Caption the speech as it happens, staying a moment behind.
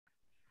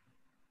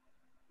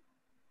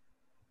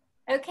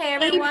Okay, Hey,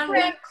 everyone.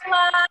 Brent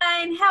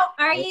Cline. How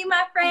are you,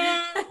 my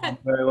friend? I'm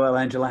very well,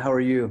 Angela. How are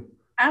you?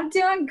 I'm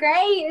doing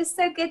great. It's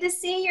so good to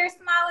see your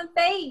smiling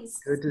face.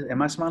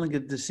 Am I smiling?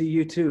 Good to see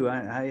you too.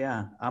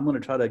 I'm going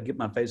to try to get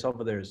my face off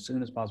of there as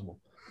soon as possible.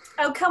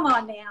 Oh, come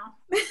on now.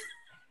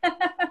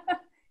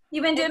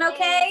 You been doing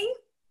okay?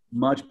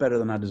 Much better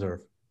than I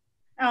deserve.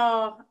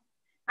 Oh,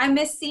 I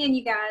miss seeing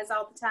you guys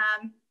all the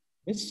time.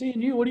 It's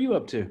seeing you. What are you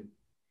up to?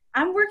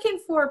 I'm working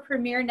for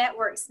Premier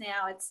Networks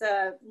now. It's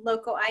a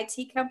local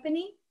IT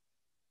company.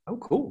 Oh,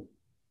 cool.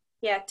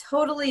 Yeah,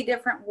 totally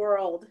different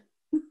world.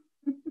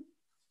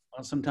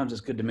 Well, sometimes it's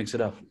good to mix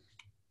it up.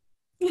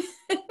 Okay,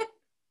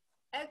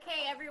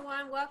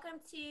 everyone. Welcome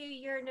to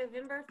your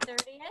November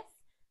 30th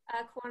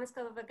Kiwanis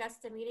Club of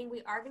Augusta meeting.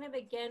 We are going to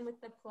begin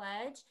with the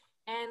pledge.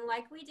 And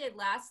like we did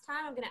last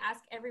time, I'm going to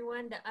ask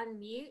everyone to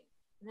unmute.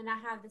 And then I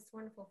have this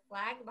wonderful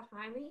flag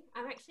behind me.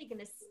 I'm actually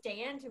going to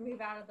stand to move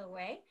out of the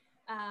way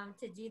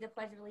to do the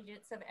Pledge of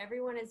Allegiance. So if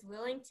everyone is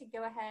willing to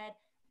go ahead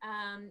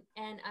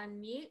and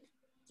unmute,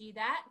 do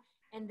that.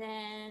 And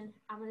then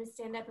I'm going to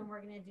stand up and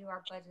we're going to do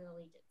our Pledge of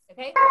Allegiance.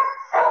 Okay?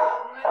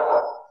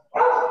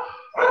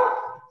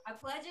 I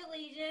pledge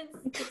allegiance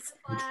to the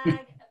flag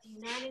of the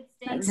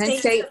United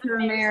States of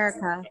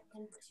America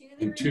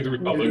and to the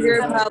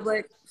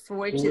republic for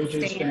which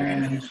it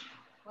stands,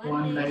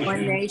 one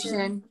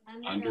nation,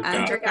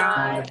 under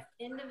God,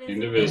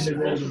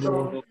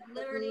 indivisible,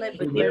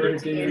 with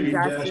liberty and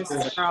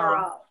justice for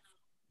all.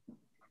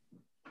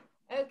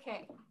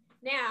 Okay,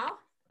 now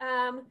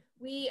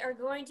we are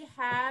going to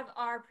have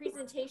our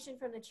presentation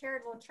from the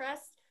Charitable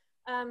Trust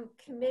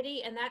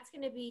Committee, and that's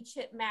going to be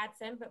Chip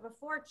Madsen. But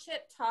before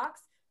Chip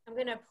talks, I'm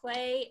going to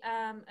play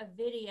a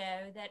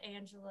video that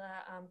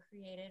Angela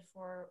created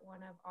for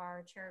one of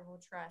our Charitable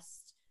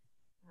Trust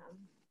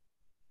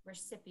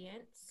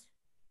recipients.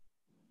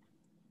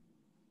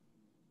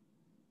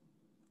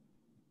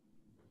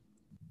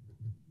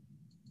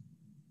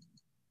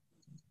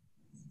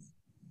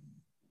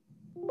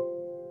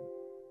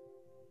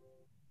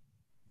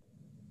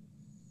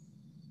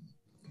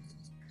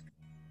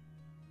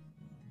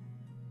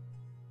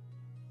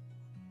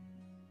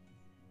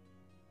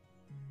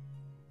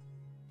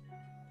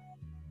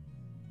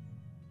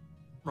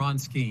 Ron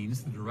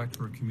Skeens, the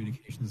Director of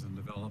Communications and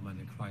Development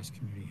at Christ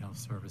Community Health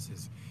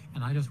Services.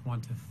 And I just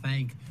want to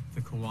thank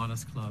the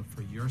Kiwanis Club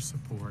for your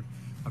support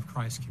of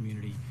Christ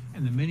Community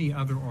and the many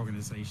other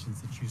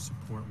organizations that you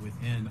support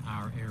within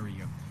our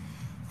area.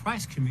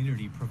 Christ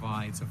Community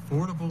provides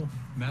affordable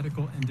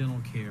medical and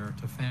dental care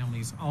to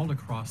families all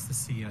across the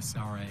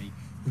CSRA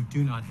who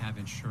do not have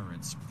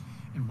insurance.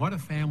 And what a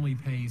family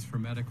pays for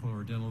medical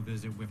or dental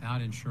visit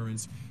without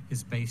insurance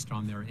is based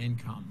on their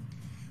income.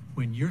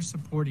 When you're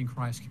supporting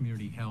Christ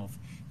Community Health,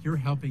 you're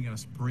helping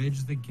us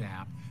bridge the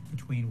gap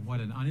between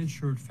what an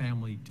uninsured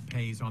family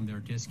pays on their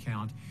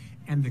discount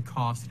and the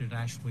cost that it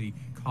actually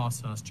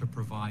costs us to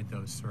provide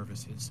those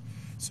services.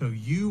 So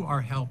you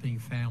are helping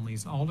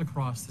families all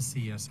across the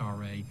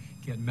CSRA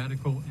get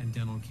medical and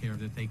dental care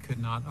that they could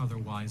not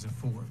otherwise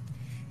afford.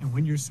 And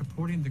when you're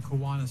supporting the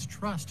Kiwanis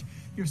Trust,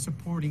 you're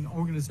supporting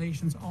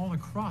organizations all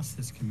across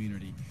this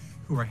community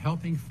who are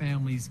helping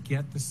families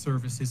get the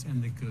services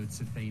and the goods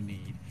that they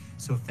need.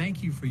 So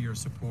thank you for your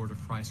support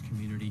of Christ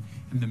Community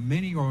and the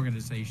many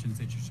organizations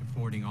that you're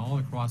supporting all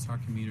across our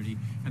community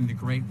and the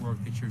great work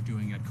that you're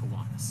doing at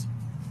Kiwanis.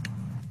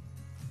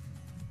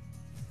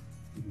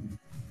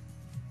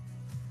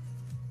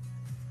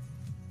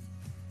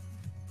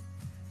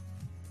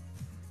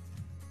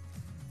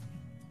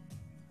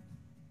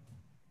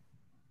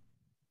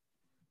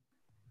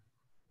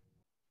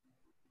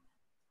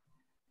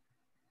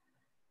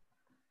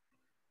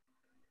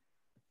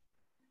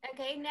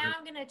 Okay, now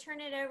I'm going to turn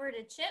it over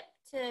to Chip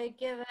to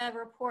give a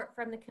report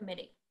from the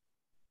committee.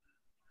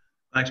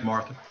 Thanks,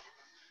 Martha.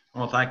 I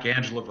want to thank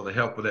Angela for the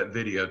help with that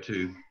video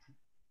too.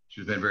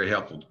 She's been very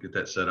helpful to get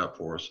that set up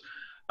for us.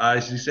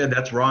 As he said,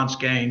 that's Ron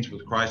Skeens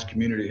with Christ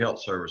Community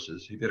Health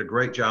Services. He did a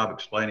great job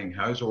explaining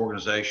how his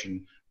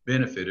organization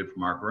benefited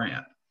from our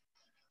grant.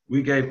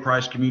 We gave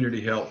Christ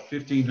Community Health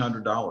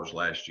 $1,500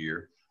 last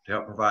year to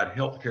help provide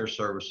health care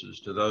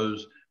services to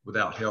those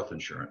without health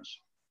insurance.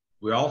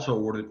 We also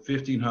awarded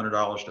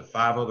 $1,500 to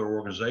 5 other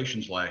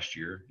organizations last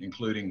year,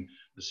 including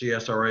the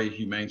CSRA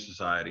Humane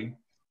Society,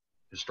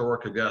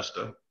 Historic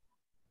Augusta,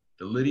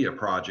 the Lydia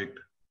Project,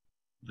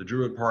 the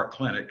Druid Park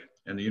Clinic,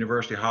 and the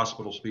University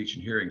Hospital Speech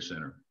and Hearing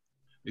Center.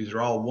 These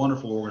are all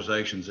wonderful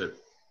organizations that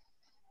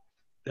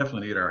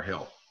definitely need our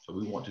help. So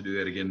we want to do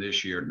that again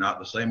this year, not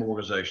the same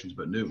organizations,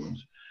 but new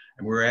ones.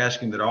 And we're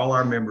asking that all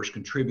our members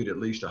contribute at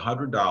least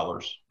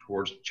 $100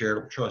 towards the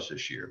Charitable Trust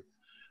this year.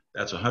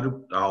 That's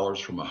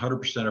 $100 from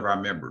 100% of our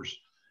members.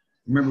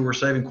 Remember, we're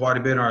saving quite a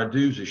bit on our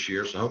dues this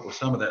year, so hopefully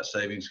some of that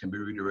savings can be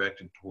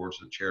redirected towards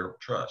the Charitable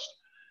Trust,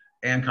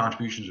 and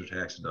contributions are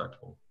tax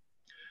deductible.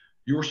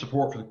 Your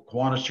support for the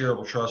Kiwanis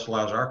Charitable Trust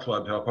allows our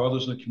club to help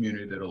others in the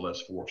community that are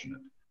less fortunate.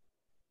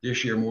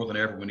 This year, more than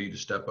ever, we need to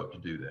step up to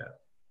do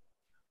that.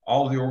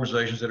 All of the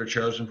organizations that are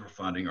chosen for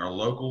funding are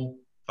local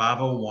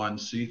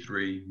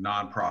 501c3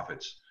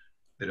 nonprofits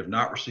that have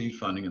not received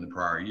funding in the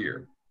prior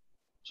year.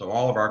 So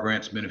all of our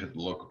grants benefit the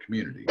local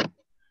community.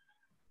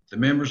 The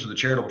members of the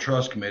Charitable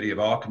Trust Committee have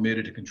all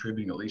committed to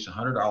contributing at least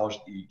 $100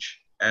 each,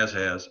 as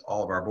has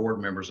all of our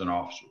board members and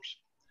officers.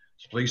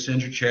 So please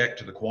send your check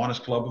to the Kiwanis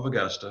Club of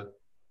Augusta,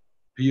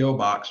 P.O.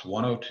 Box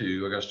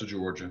 102, Augusta,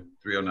 Georgia,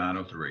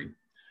 30903,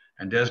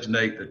 and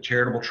designate the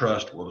Charitable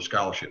Trust or the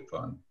Scholarship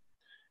Fund.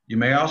 You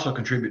may also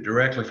contribute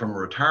directly from a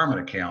retirement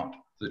account to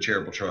the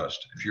Charitable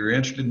Trust. If you're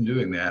interested in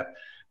doing that,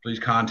 please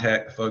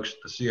contact the folks at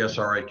the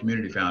CSRA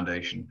Community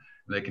Foundation,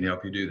 and they can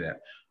help you do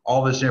that.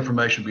 All this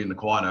information will be in the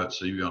Kiwanis notes,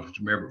 so you don't have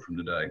to remember it from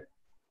today.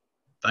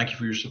 Thank you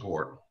for your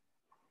support.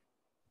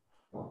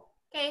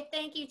 Okay,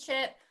 thank you,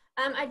 Chip.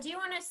 I do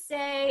want to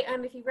say,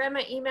 if you read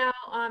my email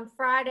on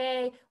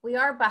Friday, we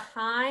are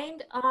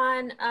behind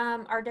on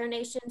our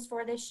donations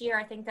for this year.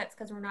 I think that's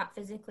because we're not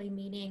physically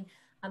meeting.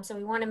 So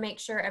we want to make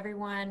sure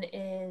everyone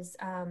is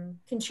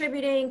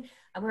contributing.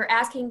 We're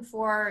asking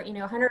for,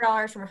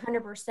 $100 from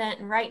 100%.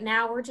 And right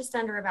now we're just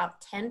under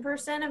about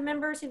 10% of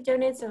members who've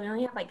donated. So we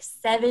only have like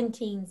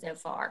 17 so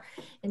far.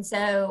 And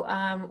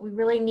so we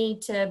really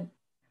need to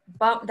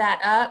bump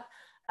that up.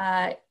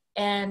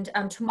 And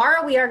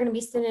tomorrow we are going to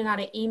be sending out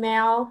an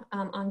email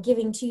on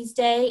Giving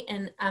Tuesday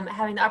and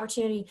having the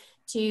opportunity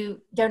to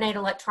donate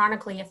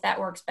electronically if that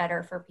works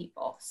better for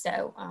people.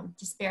 So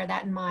just bear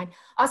that in mind.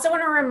 I also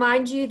want to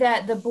remind you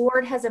that the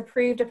board has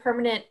approved a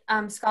permanent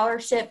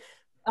scholarship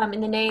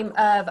in the name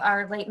of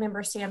our late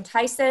member Sam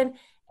Tyson.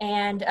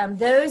 And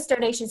those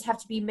donations have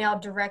to be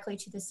mailed directly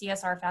to the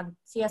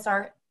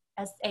CSRSA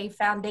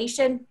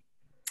Foundation.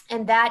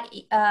 And that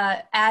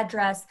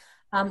address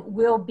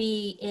will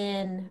be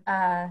in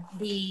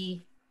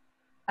the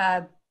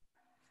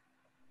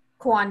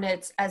Kiwanis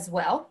notes as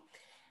well.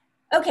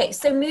 Okay,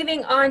 so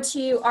moving on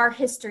to our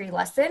history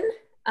lesson.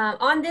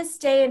 On this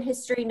day in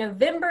history,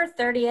 November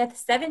 30th,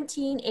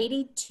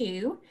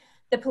 1782,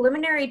 the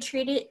preliminary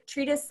Treaty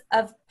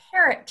of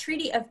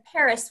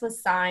Paris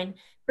was signed,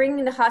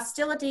 bringing the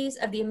hostilities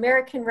of the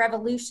American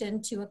Revolution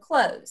to a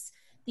close.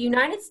 The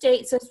United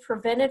States was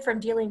prevented from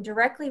dealing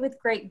directly with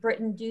Great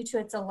Britain due to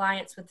its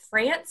alliance with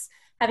France,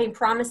 having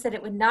promised that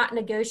it would not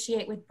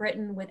negotiate with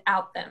Britain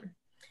without them.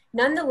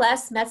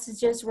 Nonetheless,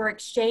 messages were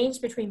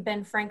exchanged between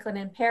Ben Franklin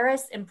in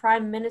Paris and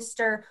Prime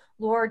Minister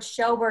Lord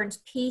Shelburne's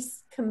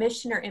Peace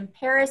Commissioner in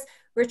Paris,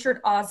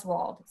 Richard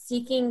Oswald,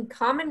 seeking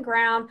common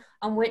ground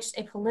on which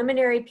a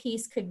preliminary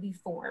peace could be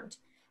formed.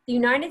 The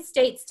United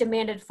States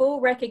demanded full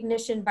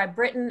recognition by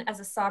Britain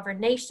as a sovereign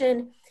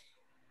nation,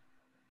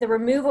 the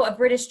removal of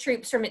British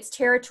troops from its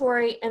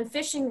territory, and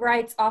fishing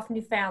rights off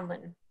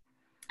Newfoundland.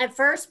 At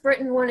first,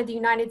 Britain wanted the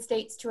United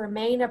States to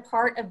remain a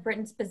part of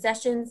Britain's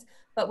possessions,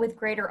 but with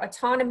greater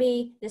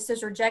autonomy. This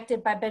was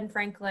rejected by Ben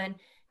Franklin,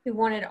 who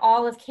wanted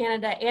all of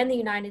Canada and the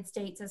United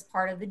States as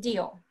part of the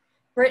deal.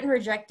 Britain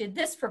rejected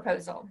this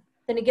proposal.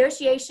 The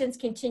negotiations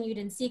continued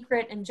in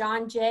secret, and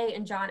John Jay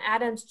and John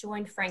Adams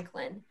joined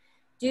Franklin.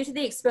 Due to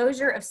the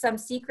exposure of some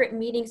secret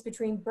meetings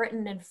between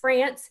Britain and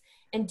France,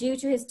 and due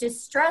to his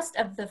distrust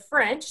of the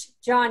French,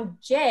 John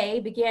Jay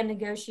began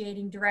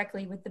negotiating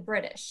directly with the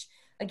British,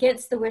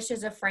 against the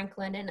wishes of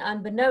Franklin and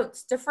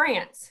unbeknownst to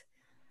France.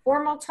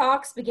 Formal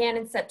talks began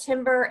in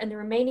September, and the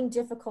remaining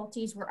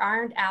difficulties were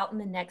ironed out in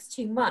the next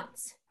 2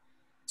 months.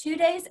 2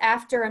 days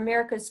after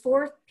America's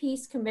fourth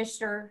Peace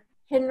Commissioner,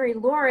 Henry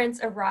Lawrence,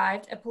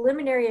 arrived, a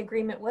preliminary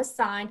agreement was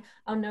signed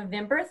on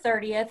November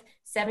 30th,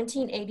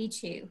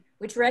 1782,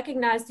 which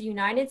recognized the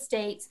United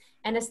States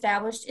and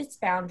established its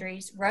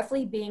boundaries,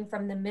 roughly being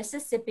from the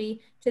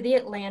Mississippi to the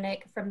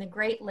Atlantic, from the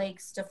Great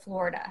Lakes to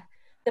Florida.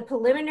 The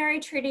preliminary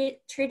Treaty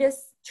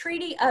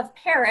of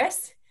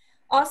Paris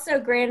also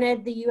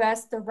granted the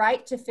U.S. the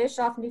right to fish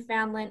off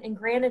Newfoundland and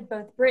granted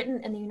both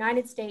Britain and the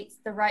United States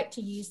the right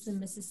to use the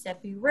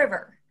Mississippi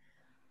River.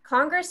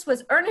 Congress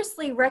was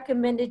earnestly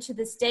recommended to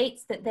the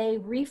states that they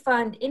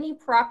refund any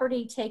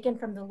property taken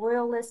from the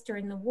Loyalists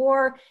during the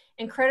war,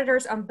 and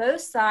creditors on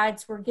both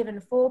sides were given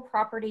full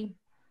property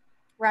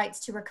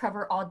rights to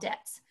recover all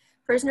debts.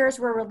 Prisoners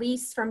were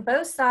released from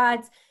both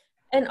sides,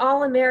 and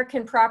all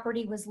American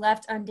property was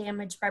left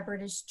undamaged by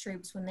British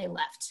troops when they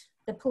left.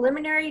 The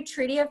preliminary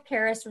Treaty of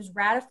Paris was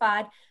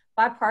ratified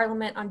by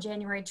Parliament on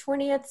January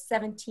 20th,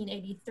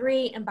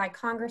 1783, and by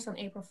Congress on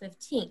April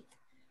 15th.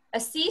 A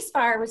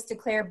ceasefire was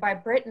declared by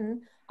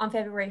Britain on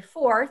February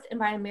 4th and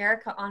by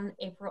America on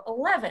April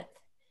 11th.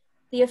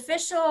 The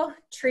official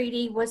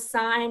treaty was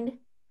signed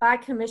by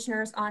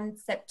commissioners on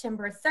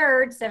September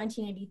 3rd,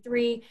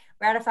 1783,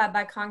 ratified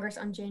by Congress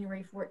on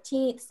January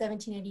 14th,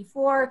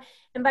 1784,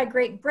 and by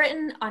Great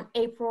Britain on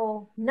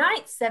April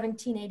 9th,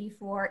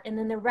 1784, and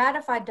then the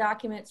ratified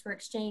documents were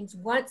exchanged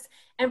once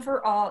and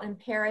for all in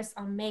Paris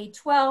on May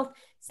 12th,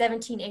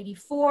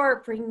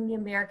 1784, bringing the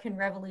American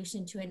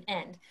Revolution to an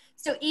end.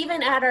 So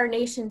even at our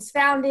nation's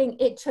founding,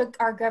 it took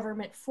our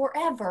government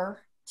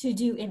forever to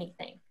do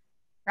anything,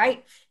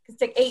 right? It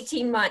took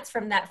 18 months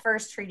from that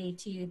first treaty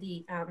to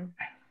the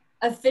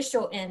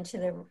official end to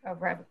the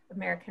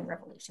American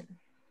Revolution.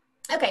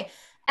 Okay,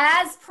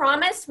 as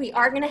promised, we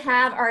are going to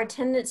have our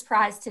attendance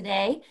prize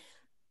today.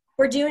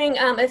 We're doing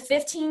a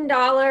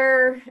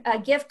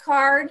 $15 gift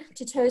card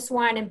to Toast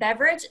Wine and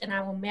Beverage, and I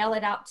will mail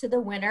it out to the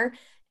winner.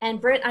 And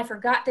Brent, I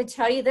forgot to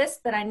tell you this,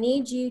 but I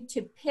need you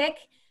to pick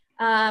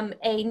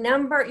a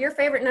number, your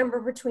favorite number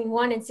between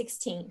 1 and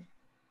 16.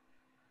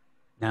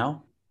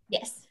 Now?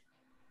 Yes.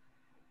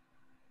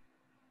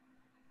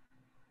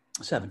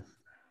 7.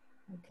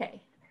 Okay.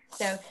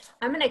 So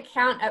I'm going to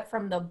count up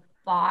from the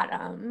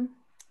bottom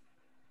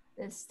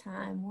this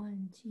time.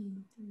 1, 2,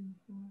 3,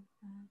 4,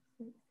 5,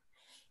 6.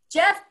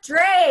 Jeff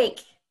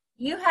Drake,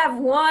 you have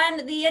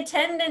won the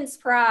attendance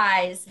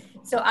prize.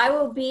 So I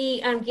will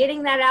be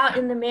getting that out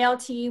in the mail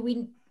to you.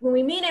 When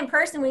we meet in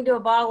person, we do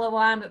a bottle of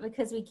wine, but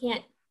because we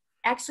can't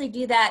actually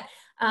do that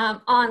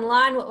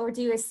online, what we'll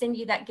do is send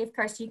you that gift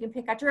card so you can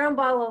pick out your own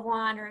bottle of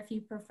wine, or if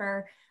you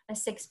prefer a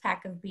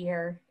 6-pack of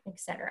beer,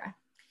 etc.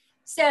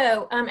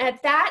 So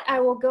at that, I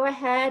will go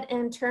ahead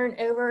and turn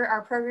over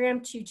our program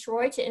to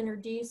Troy to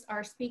introduce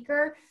our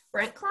speaker,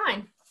 Brent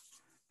Cline.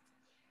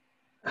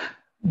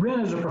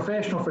 Brent is a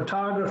professional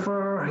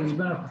photographer. He's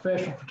been a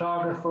professional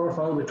photographer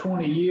for over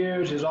 20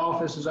 years. His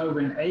office is over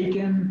in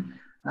Aiken.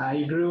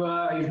 He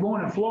was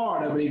born in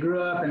Florida, but he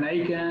grew up in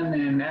Aiken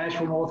and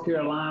Asheville, North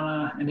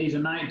Carolina, and he's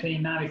a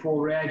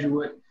 1994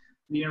 graduate of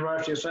the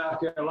University of South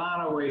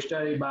Carolina, where he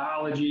studied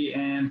biology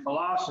and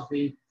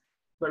philosophy.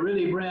 But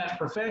really, Brent's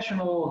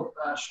professional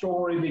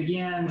story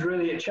begins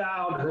really at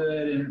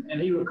childhood, and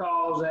he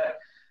recalls that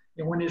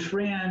when his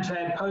friends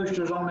had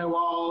posters on their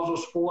walls of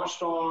sports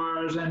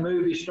stars and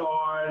movie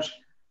stars,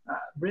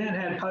 Brent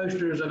had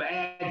posters of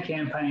ad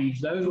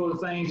campaigns. Those were the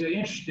things that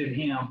interested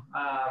him.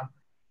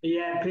 He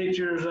had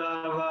pictures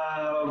of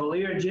a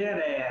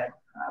Learjet ad,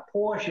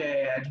 Porsche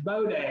ads,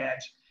 boat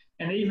ads.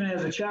 And even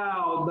as a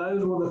child,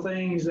 those were the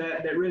things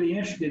that really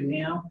interested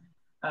him.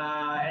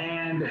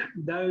 And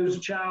those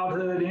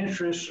childhood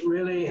interests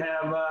really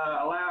have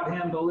allowed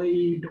him to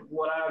lead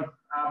what I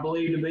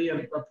believe to be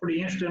a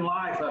pretty interesting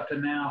life up to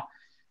now.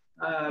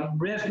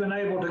 Brent's been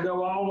able to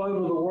go all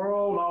over the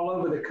world, all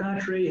over the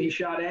country. He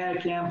shot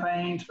ad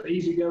campaigns for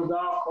Easy Go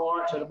golf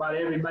carts at about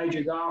every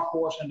major golf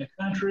course in the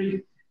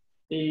country.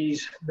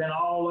 He's been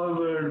all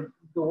over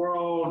the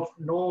world,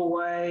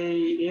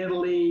 Norway,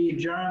 Italy,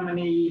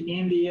 Germany,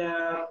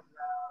 India,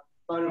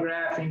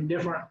 photographing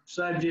different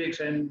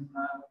subjects and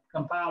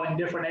compiling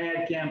different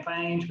ad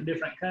campaigns for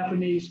different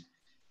companies.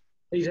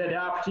 He's had the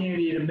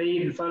opportunity to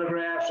meet and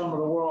photograph some of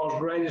the world's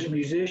greatest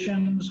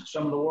musicians,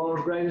 some of the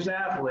world's greatest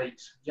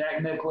athletes,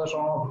 Jack Nicklaus,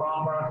 Arnold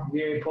Palmer,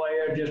 Gary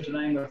Player, just to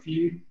name a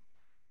few.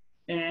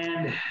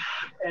 And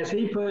as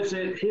he puts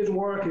it, his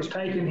work has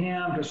taken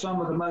him to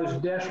some of the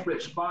most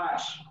desperate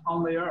spots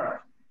on the earth.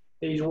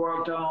 He's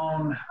worked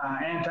on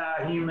an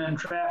anti-human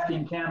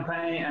trafficking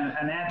campaign,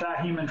 and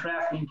a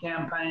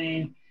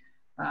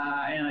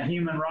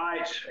human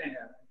rights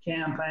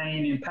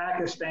campaign in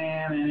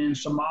Pakistan and in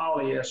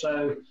Somalia.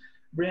 So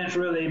Brent's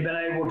really been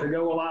able to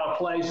go a lot of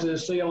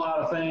places, see a lot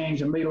of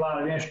things, and meet a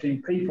lot of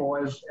interesting people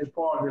as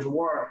part of his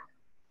work.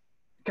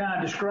 To kind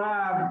of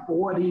describe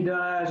what he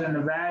does and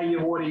the value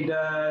of what he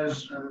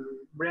does,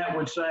 Brent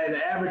would say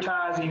that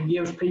advertising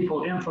gives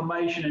people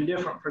information and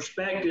different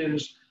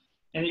perspectives,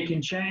 and it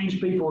can change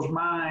people's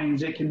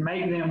minds. It can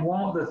make them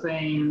want the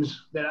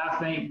things that I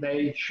think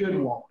they should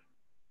want,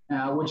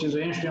 which is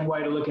an interesting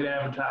way to look at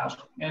advertising.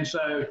 And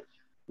so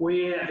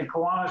we at the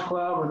Kiwanis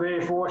Club are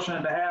very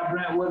fortunate to have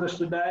Brent with us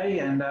today,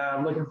 and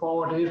looking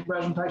forward to his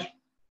presentation.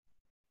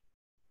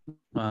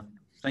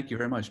 Thank you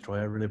very much, Troy.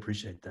 I really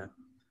appreciate that.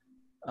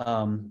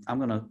 I'm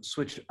going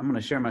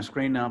to share my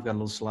screen now. I've got a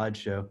little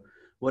slideshow.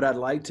 What I'd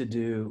like to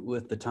do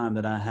with the time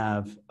that I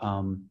have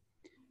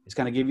is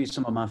kind of give you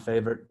some of my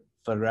favorite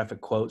photographic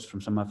quotes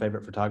from some of my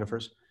favorite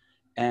photographers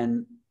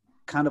and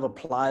kind of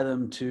apply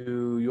them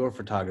to your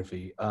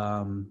photography.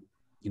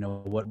 You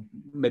know, what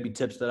maybe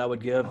tips that I would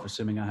give,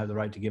 assuming I have the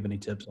right to give any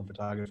tips on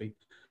photography.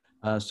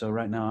 So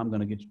right now I'm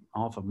going to get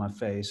off of my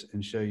face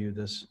and show you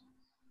this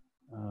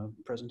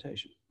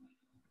presentation.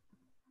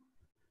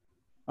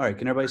 All right,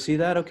 can everybody see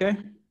that okay?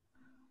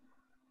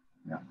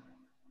 Yeah.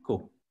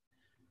 Cool.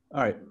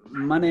 All right,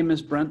 my name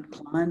is Brent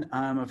Cline.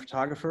 I'm a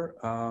photographer.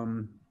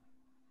 And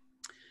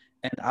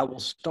I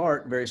will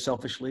start very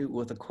selfishly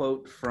with a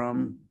quote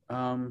from,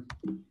 hang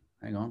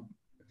on,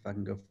 if I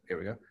can go, here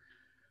we go.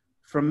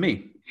 From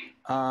me.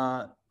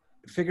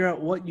 Figure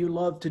out what you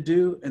love to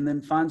do and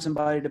then find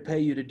somebody to pay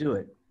you to do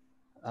it.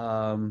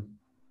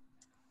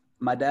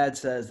 My dad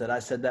says that I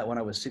said that when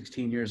I was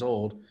 16 years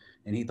old,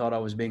 and he thought I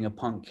was being a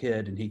punk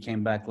kid, and he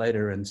came back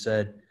later and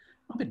said,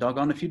 I'll be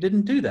doggone if you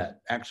didn't do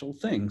that actual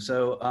thing.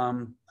 So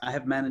I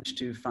have managed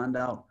to find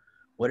out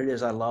what it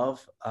is I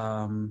love,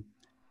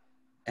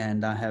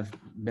 and I have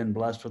been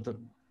blessed with the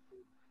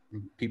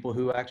people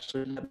who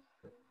actually love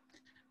it.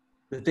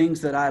 The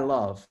things that I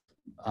love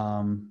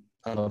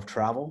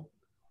travel,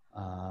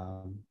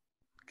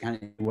 kind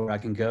of where I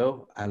can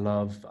go. I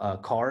love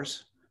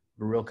cars,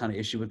 a real kind of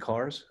issue with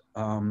cars.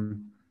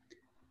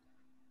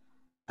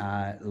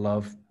 I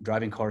love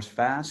driving cars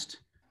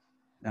fast.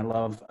 And I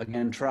love,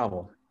 again,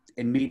 travel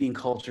and meeting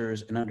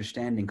cultures and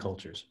understanding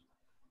cultures.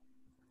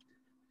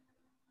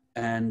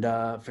 And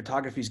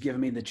photography's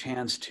given me the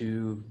chance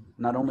to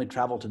not only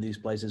travel to these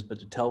places, but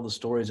to tell the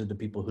stories of the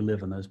people who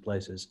live in those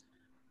places.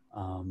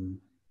 And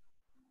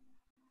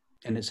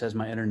it says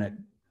my internet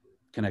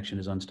connection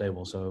is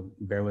unstable, so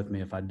bear with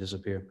me if I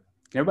disappear.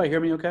 Can everybody hear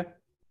me okay?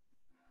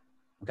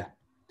 Okay.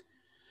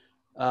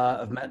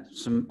 I've met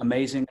some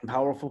amazing and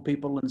powerful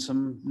people and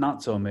some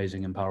not so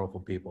amazing and powerful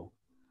people.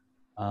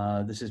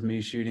 This is me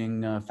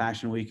shooting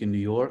Fashion Week in New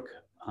York.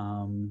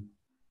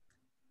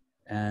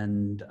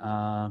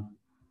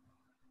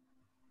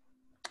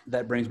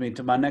 That brings me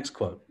to my next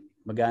quote,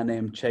 a guy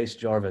named Chase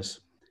Jarvis.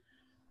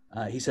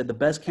 He said, the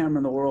best camera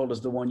in the world is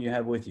the one you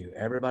have with you.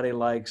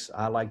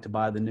 I like to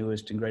buy the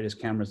newest and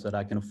greatest cameras that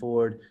I can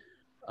afford.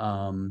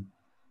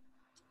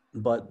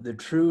 But the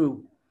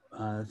true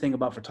thing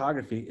about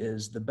photography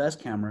is the best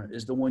camera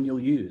is the one you'll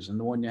use and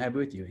the one you have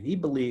with you. And he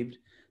believed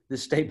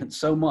this statement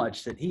so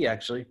much that he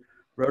actually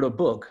wrote a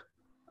book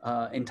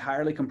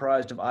entirely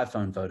comprised of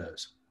iPhone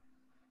photos.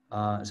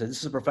 So this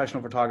is a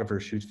professional photographer,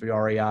 shoots for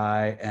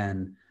REI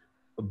and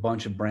a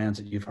bunch of brands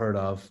that you've heard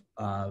of,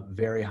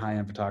 very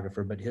high-end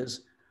photographer, but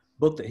his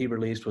book that he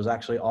released was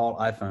actually all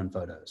iPhone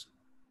photos.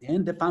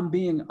 And if I'm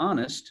being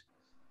honest,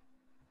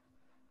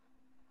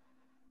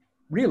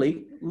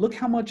 really,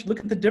 look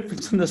at the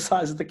difference in the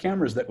size of the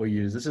cameras that we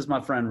use. This is my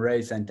friend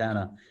Ray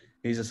Santana.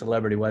 He's a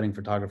celebrity wedding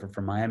photographer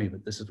from Miami,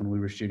 but this is when we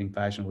were shooting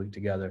Fashion Week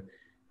together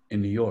in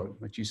New York.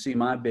 But you see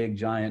my big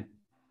giant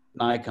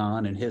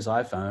Nikon and his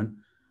iPhone.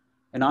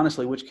 And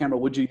honestly, which camera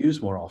would you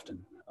use more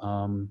often?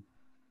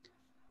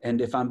 And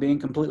if I'm being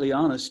completely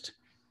honest,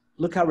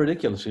 look how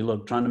ridiculous you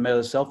look trying to make a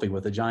selfie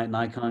with a giant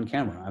Nikon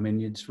camera. I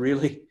mean, it's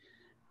really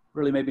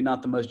maybe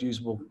not the most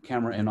usable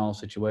camera in all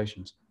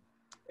situations.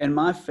 And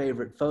my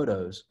favorite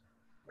photos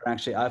are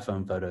actually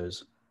iPhone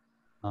photos.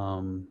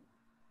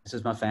 This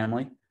is my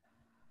family.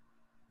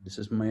 This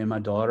is me and my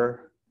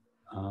daughter.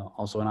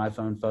 Also an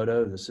iPhone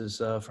photo. This is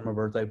from a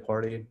birthday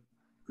party.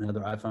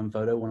 Another iPhone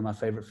photo, one of my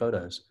favorite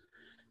photos.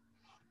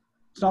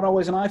 It's not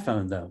always an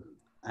iPhone though.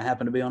 I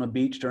happened to be on a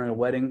beach during a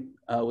wedding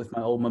with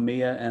my old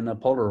Mamiya and a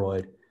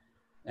Polaroid.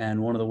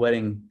 And one of the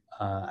wedding,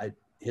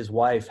 his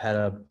wife had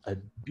a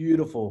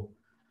beautiful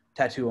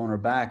tattoo on her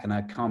back, and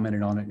I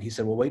commented on it. And he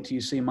said, well, wait till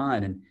you see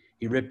mine. And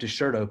he ripped his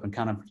shirt open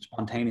kind of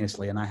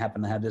spontaneously. And I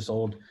happened to have this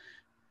old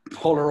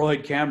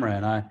Polaroid camera,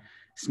 and I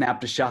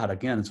snapped a shot.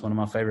 Again, it's one of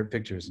my favorite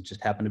pictures. It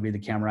just happened to be the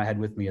camera I had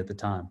with me at the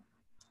time.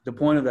 The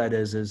point of that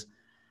is,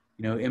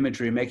 you know,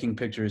 imagery, making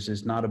pictures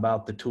is not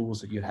about the tools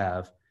that you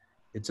have.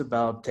 It's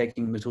about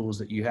taking the tools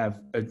that you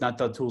have, not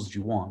the tools that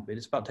you want, but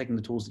it's about taking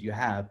the tools that you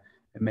have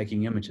and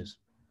making images.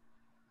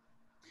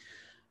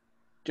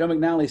 Joe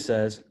McNally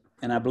says,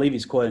 and I believe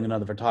he's quoting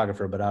another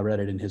photographer, but I read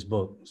it in his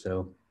book.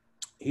 So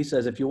he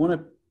says, if you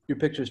want your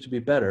pictures to be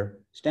better,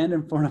 stand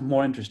in front of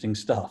more interesting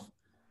stuff.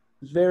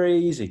 It's very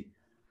easy.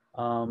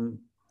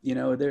 You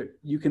know,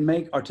 you can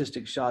make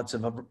artistic shots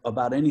of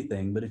about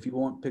anything, but if you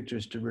want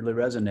pictures to really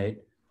resonate,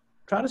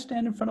 try to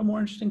stand in front of more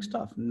interesting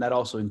stuff. And that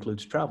also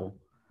includes travel.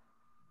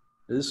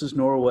 This is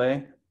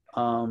Norway,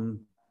 a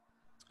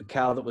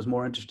cow that was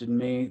more interested in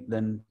me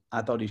than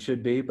I thought he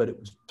should be, but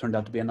it turned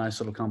out to be a nice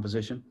little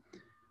composition.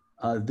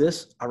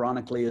 This,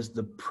 ironically, is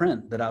the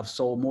print that I've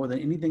sold more than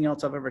anything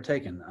else I've ever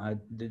taken.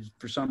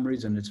 For some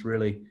reason, it's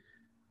really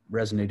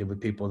resonated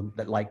with people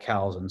that like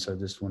cows, and so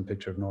this one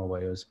picture of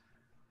Norway is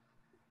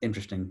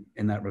interesting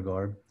in that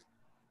regard.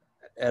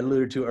 I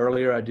alluded to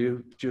earlier, I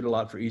do shoot a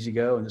lot for Easy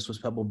Go, and this was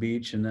Pebble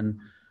Beach, and then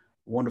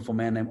a wonderful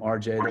man named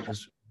RJ that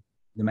was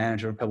the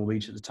manager of Pebble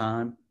Beach at the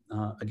time.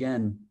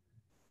 Again,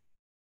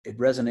 it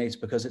resonates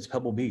because it's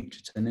Pebble Beach.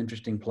 It's an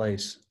interesting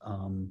place.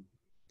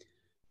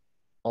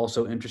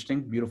 Also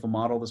interesting, beautiful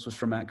model. This was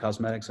from MAC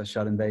Cosmetics. I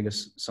shot in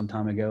Vegas some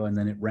time ago, and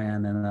then it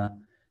ran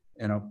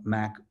in a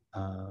MAC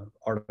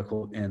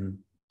article in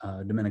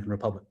Dominican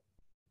Republic.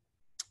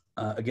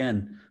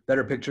 Again,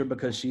 better picture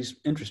because she's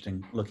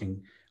interesting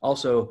looking.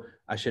 Also,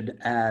 I should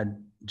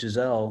add,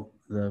 Giselle,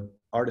 the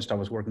artist I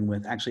was working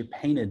with, actually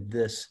painted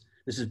this.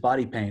 This is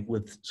body paint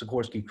with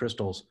Sikorsky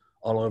crystals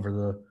all over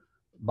the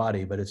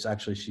body, but it's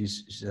actually,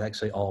 she's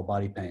actually all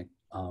body paint.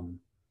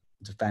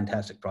 It's a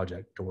fantastic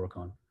project to work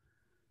on.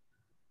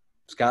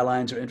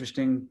 Skylines are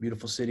interesting,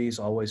 beautiful cities,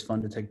 always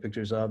fun to take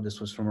pictures of. This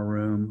was from a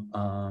room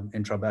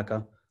in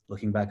Tribeca,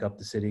 looking back up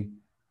the city.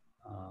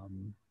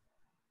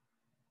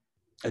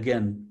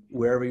 Again,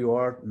 wherever you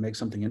are, make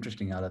something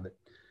interesting out of it.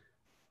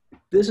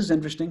 This is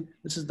interesting.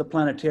 This is the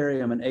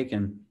planetarium in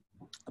Aiken.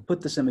 I put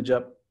this image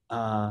up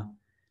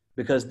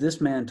because this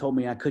man told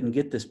me I couldn't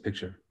get this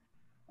picture.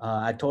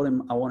 I told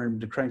him I wanted him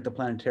to crank the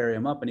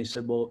planetarium up, and he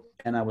said, well,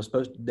 and I was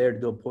supposed to there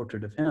to do a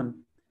portrait of him.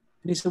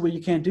 And he said, well,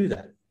 you can't do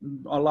that.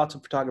 Lots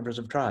of photographers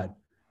have tried.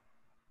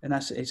 And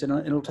he said,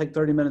 it'll take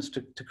 30 minutes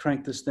to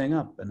crank this thing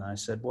up. And I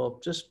said, well,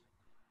 just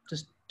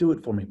do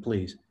it for me,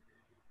 please.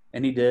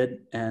 And he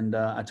did. And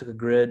I took a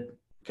grid,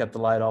 kept the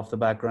light off the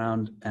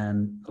background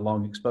and a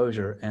long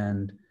exposure,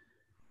 and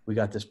we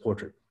got this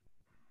portrait.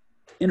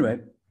 Anyway,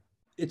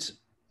 it's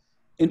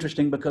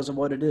interesting because of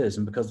what it is,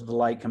 and because of the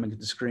light coming at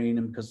the screen,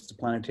 and because it's a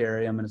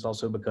planetarium, and it's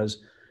also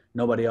because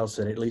nobody else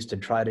that at least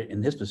had tried it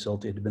in his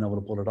facility had been able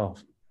to pull it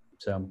off.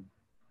 So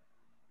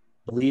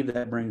believe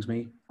that brings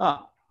me, and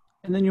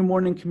then your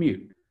morning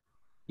commute.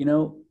 You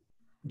know,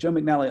 Joe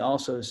McNally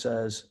also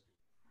says,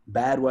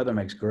 bad weather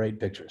makes great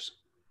pictures.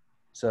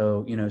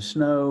 So, you know,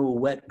 snow,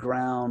 wet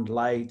ground,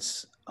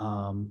 lights,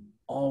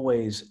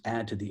 always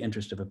add to the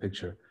interest of a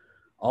picture.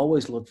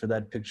 Always look for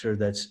that picture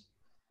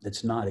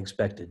that's not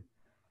expected.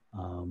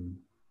 We'll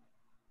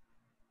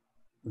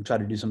try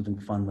to do something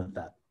fun with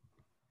that.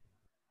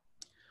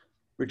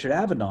 Richard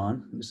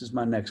Avedon, this is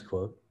my next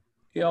quote.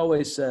 He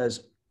always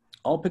says,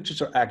 all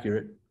pictures are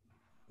accurate,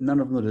 none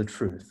of them are the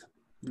truth.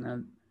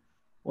 And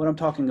what I'm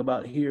talking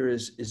about here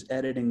is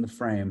editing the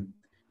frame.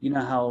 You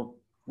know how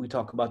we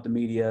talk about the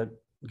media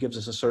gives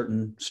us a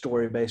certain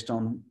story based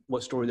on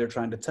what story they're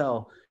trying to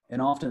tell.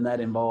 And often that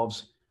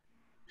involves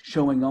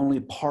showing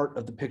only part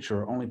of the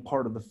picture, only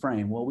part of the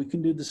frame. Well, we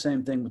can do the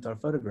same thing with our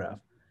photograph.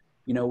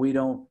 You know, we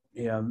don't,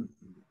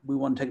 we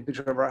want to take a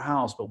picture of our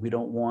house, but we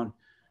want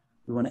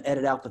to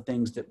edit out the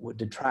things that would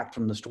detract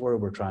from the story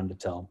we're trying to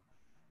tell.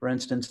 For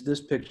instance,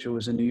 this picture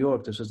was in New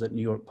York. This was at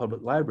New York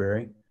Public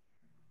Library.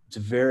 It's a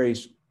very,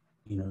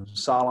 you know,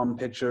 solemn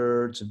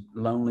picture. It's a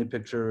lonely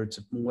picture. It's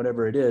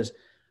whatever it is.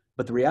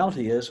 But the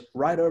reality is,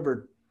 right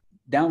over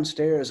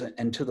downstairs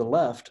and to the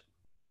left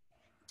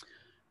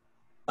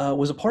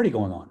was a party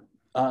going on.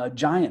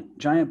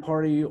 Giant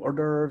party, hors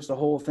d'oeuvres, the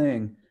whole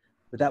thing.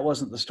 But that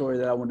wasn't the story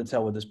that I wanted to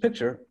tell with this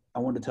picture. I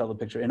wanted to tell the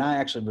picture, and I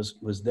actually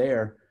was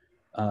there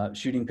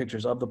shooting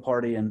pictures of the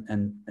party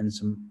and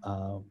some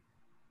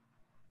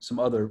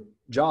other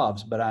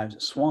jobs. But I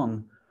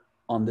swung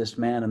on this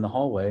man in the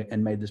hallway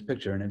and made this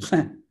picture, and it's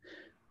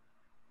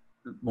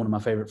one of my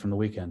favorite from the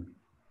weekend.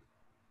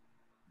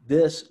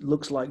 This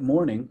looks like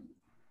morning,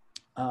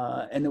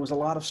 and there was a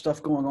lot of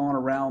stuff going on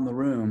around the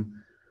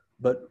room,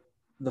 but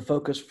the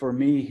focus for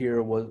me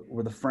here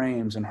were the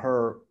frames and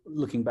her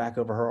looking back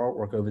over her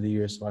artwork over the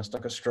years. So I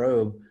stuck a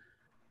strobe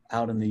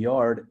out in the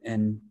yard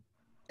and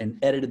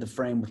edited the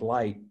frame with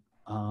light.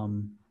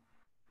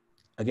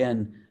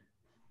 Again,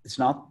 it's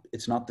not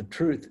the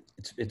truth.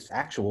 It's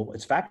factual,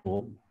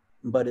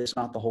 but it's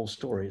not the whole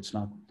story. It's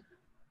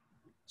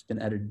been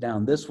edited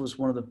down. This was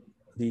one of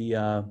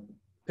the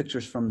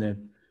pictures from the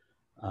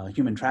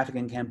human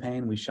trafficking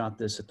campaign. We shot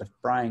this at the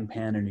Frying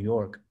Pan in New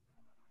York.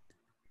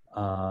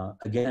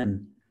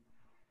 Again,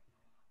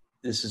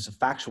 this is a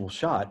factual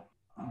shot,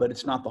 but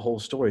it's not the whole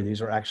story.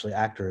 These are actually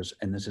actors,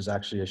 and this is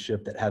actually a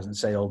ship that hasn't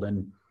sailed,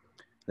 and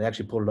they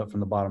actually pulled it up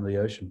from the bottom of the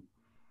ocean.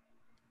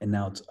 And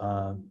now it's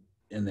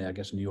in the, I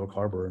guess, New York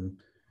Harbor, and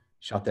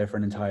shot there for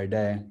an entire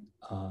day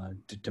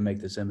to make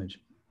this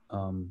image.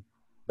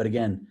 But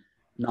again,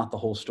 not the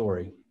whole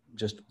story,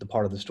 just the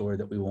part of the story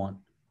that we want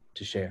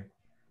to share.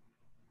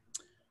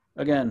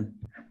 Again,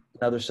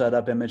 another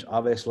setup image,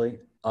 obviously.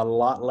 A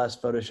lot less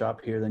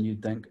Photoshop here than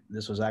you'd think.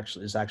 This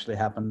actually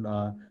happened.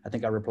 I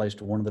think I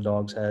replaced one of the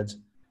dog's heads.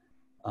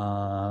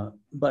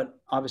 But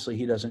obviously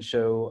he doesn't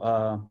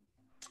share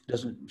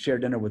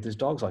dinner with his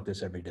dogs like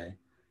this every day.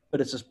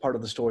 But it's just part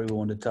of the story we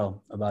wanted to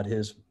tell about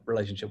his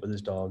relationship with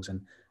his dogs.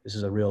 And this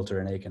is a realtor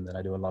in Aiken that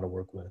I do a lot of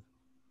work with,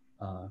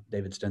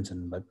 David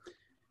Stinson. But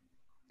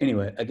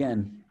anyway,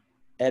 again,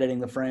 editing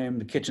the frame.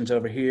 The kitchen's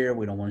over here.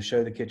 We don't want to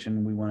show the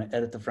kitchen. We want to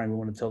edit the frame. We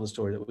want to tell the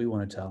story that we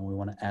want to tell. And we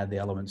want to add the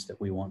elements that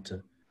we want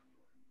to,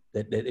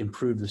 that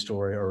improve the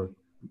story or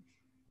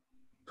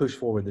push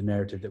forward the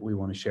narrative that we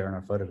want to share in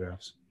our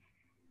photographs.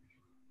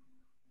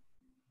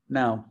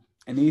 Now,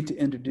 I need to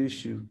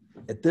introduce you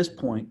at this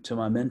point to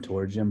my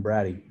mentor, Jim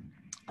Brady.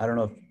 I don't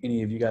know if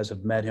any of you guys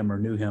have met him or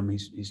knew him.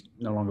 He's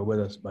no longer with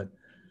us, but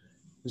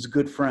he's a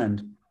good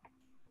friend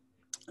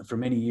for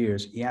many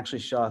years. He actually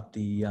shot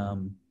the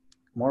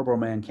Marlboro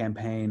Man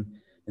campaign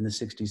in the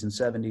 60s and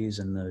 70s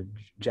and the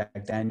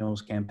Jack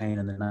Daniels campaign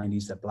in the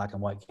 90s, that black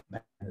and white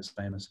campaign is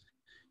famous.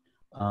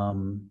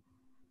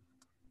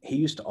 He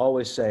used to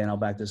always say, and I'll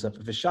back this up,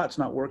 if a shot's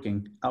not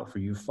working out for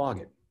you, fog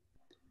it.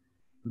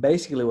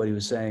 Basically what he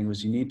was saying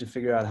was you need to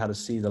figure out how to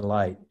see the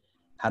light,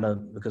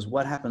 because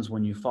what happens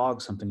when you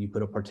fog something, you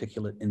put a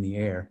particulate in the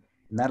air,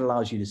 and that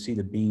allows you to see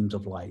the beams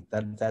of light.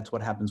 That's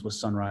what happens with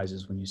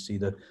sunrises when you see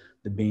the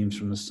beams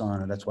from the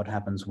sun, or that's what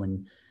happens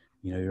when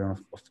you're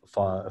on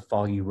a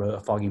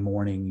foggy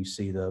morning, you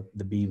see the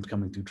beams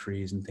coming through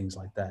trees and things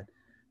like that.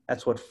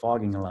 That's what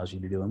fogging allows you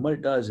to do. And what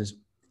it does is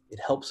it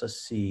helps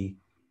us see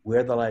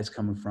where the light's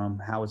coming from,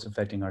 how it's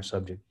affecting our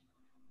subject.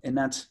 And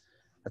that's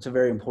a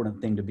very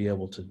important thing to be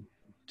able to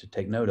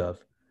take note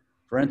of.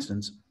 For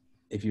instance,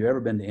 if you've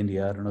ever been to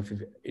India, I don't know if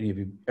any of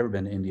you ever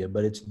been to India,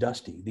 but it's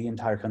dusty. The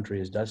entire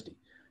country is dusty.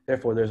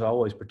 Therefore, there's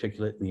always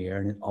particulate in the air,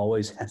 and it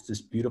always has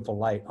this beautiful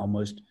light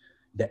almost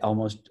the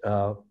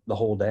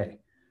whole day.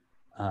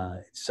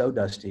 It's so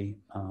dusty,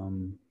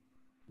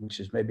 which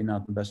is maybe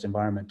not the best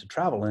environment to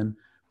travel in.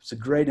 It's a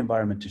great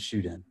environment to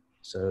shoot in.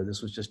 So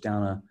this was just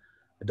down a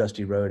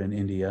dusty road in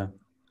India.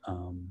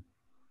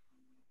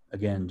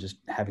 Again, just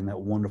having that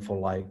wonderful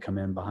light come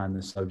in behind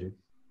the subject.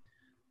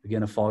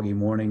 Again, a foggy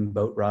morning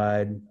boat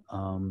ride.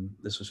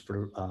 This was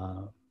for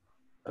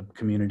a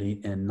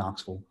community in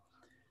Knoxville.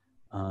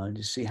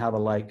 Just see how the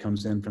light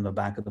comes in from the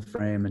back of the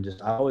frame, and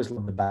I always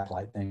love the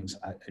backlight things.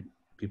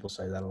 People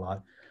say that a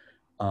lot.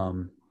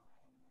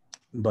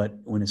 But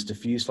when it's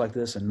diffused like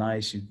this and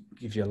nice, it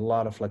gives you a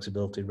lot of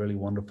flexibility, really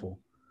wonderful.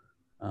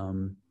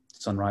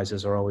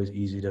 Sunrises are always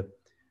easy to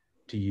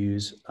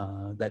use,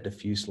 that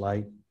diffuse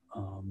light.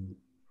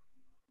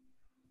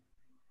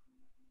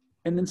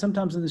 And then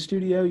sometimes in the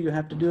studio, you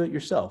have to do it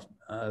yourself.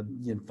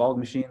 Fog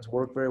machines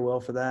work very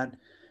well for that.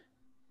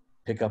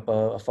 Pick up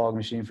a fog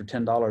machine for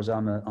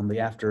 $10 on the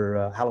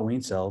after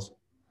Halloween sales,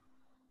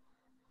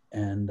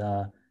 and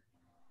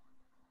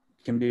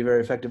can be a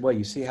very effective way.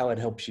 You see how it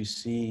helps you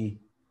see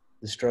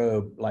the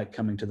strobe light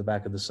coming to the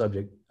back of the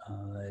subject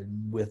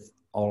with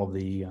all of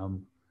the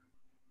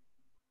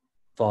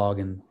fog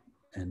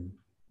and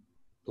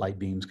light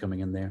beams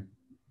coming in there.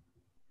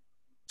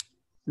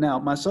 Now,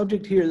 my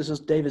subject here, this is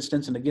David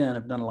Stinson again.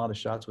 I've done a lot of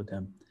shots with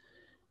him.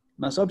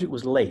 My subject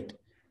was late.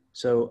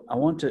 So I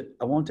want to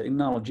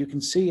acknowledge, you can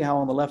see how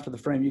on the left of the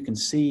frame, you can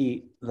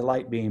see the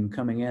light beam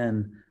coming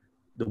in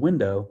the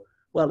window.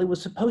 Well, it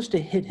was supposed to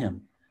hit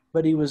him,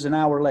 but he was an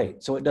hour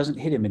late, so it doesn't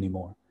hit him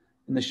anymore.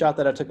 In the shot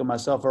that I took of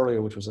myself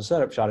earlier, which was a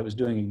setup shot, it was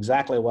doing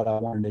exactly what I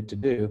wanted it to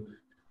do,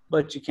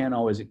 but you can't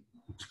always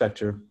expect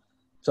your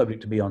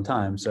subject to be on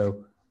time.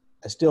 So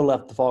I still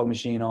left the fog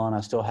machine on. I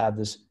still have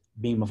this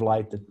beam of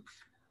light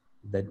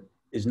that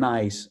is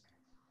nice,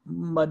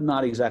 but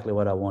not exactly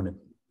what I wanted.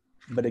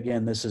 But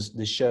again, this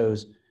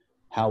shows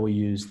how we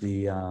use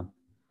the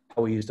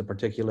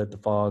particulate, the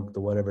fog,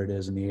 the whatever it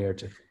is in the air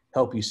to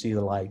help you see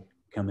the light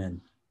come in.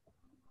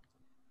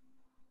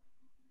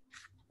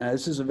 Now,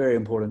 this is a very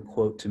important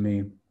quote to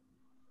me.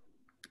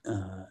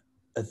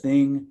 A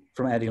thing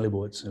from Addie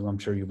Leibowitz, who I'm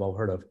sure you've all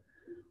heard of.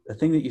 The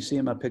thing that you see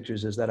in my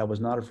pictures is that I was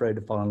not afraid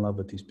to fall in love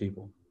with these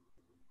people.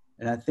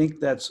 And I think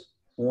that's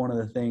one of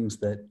the things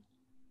that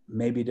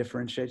maybe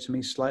differentiates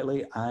me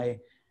slightly. I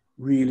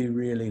really,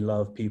 really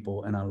love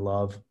people, and I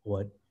love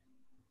what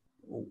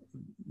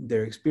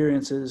their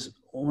experiences.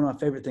 One of my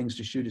favorite things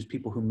to shoot is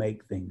people who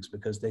make things,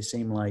 because they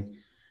seem like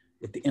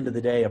at the end of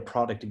the day, a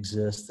product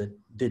exists that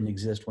didn't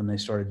exist when they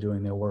started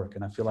doing their work.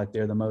 And I feel like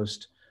they're the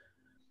most,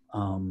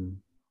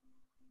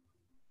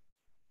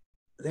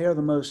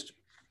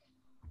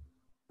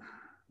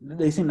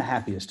 they seem the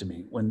happiest to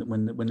me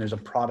when there's a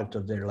product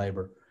of their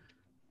labor.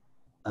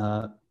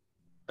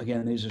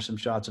 Again, these are some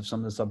shots of some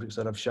of the subjects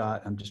that I've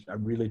shot. I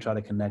really try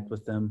to connect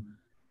with them.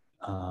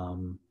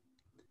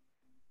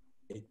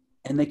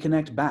 And they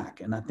connect back.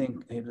 And I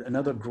think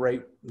another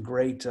great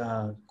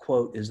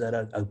quote is that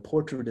a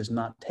portrait is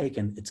not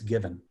taken, it's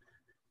given.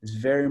 It's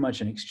very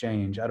much an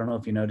exchange. I don't know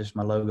if you noticed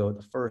my logo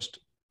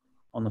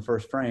on the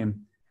first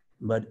frame,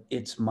 but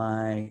it's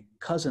my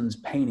cousin's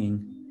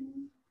painting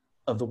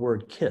of the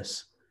word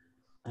kiss.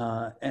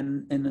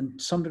 And in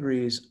some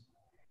degrees,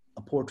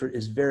 a portrait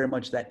is very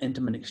much that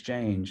intimate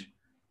exchange.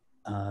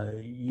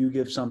 You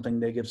give something,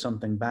 they give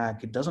something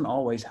back. It doesn't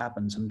always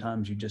happen.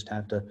 Sometimes you just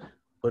have to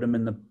put them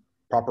in the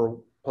proper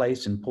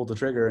place and pull the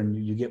trigger, and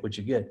you get what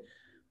you get.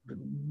 But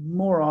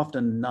more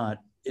often than not,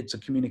 it's a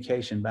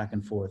communication back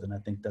and forth. And I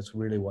think that's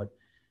really what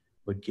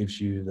gives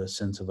you the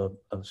sense of a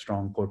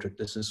strong portrait.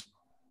 This is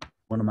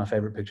one of my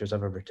favorite pictures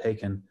I've ever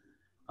taken.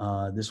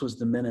 This was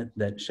the minute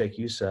that Sheikh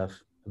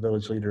Youssef, a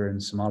village leader in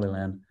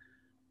Somaliland,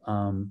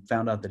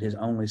 found out that his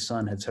only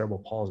son had cerebral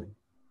palsy.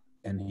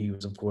 And he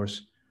was, of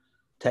course,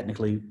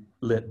 technically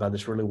lit by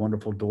this really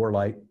wonderful door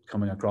light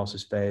coming across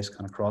his face,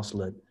 kind of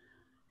cross-lit.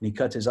 And he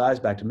cuts his eyes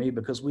back to me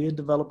because we had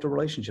developed a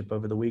relationship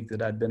over the week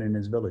that I'd been in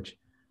his village.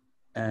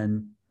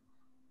 And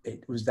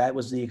that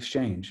was the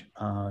exchange.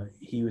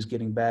 He was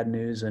getting bad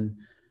news, and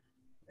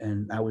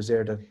I was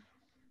there to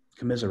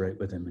commiserate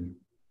with him. And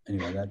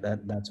anyway,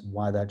 that's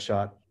why that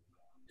shot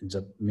ends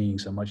up meaning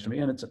so much to me.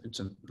 And it's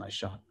a nice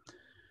shot.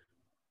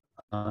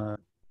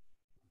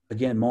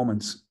 Again,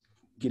 moments,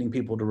 getting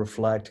people to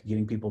reflect,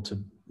 getting people to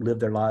live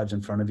their lives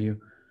in front of you,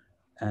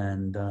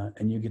 and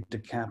you get to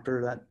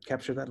capture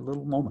that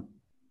little moment.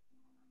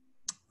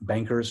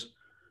 Bankers,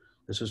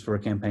 this was for a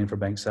campaign for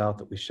Bank South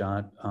that we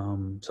shot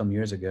some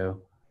years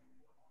ago,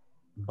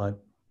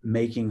 but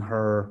making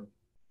her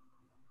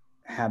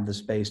have the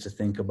space to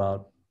think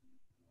about,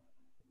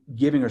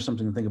 giving her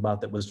something to think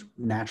about that was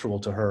natural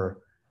to her,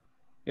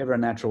 give her a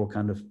natural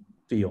kind of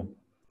feel.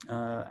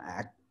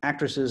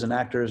 Actresses and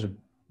actors are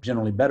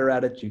generally better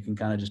at it. You can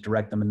kind of just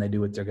direct them and they do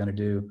what they're going to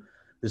do.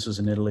 This was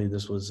in Italy.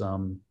 This was a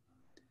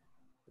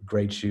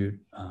great shoot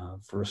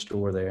for a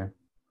store there.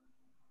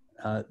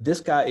 This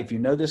guy, if you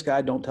know this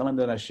guy, don't tell him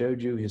that I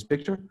showed you his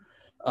picture.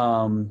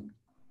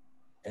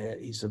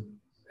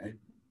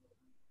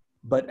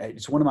 But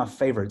it's one of my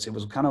favorites. It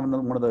was kind of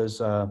one of those,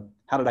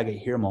 how did I get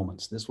here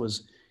moments. This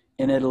was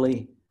in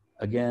Italy,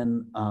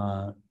 again,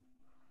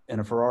 in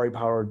a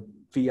Ferrari-powered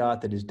Fiat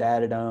that his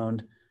dad had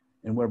owned.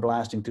 And we're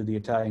blasting through the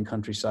Italian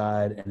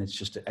countryside, and it's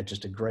just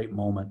a great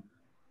moment.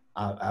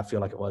 I feel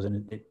like it was,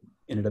 and it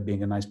ended up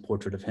being a nice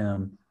portrait of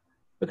him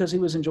because he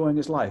was enjoying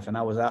his life, and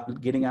I was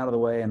getting out of the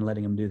way and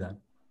letting him do that.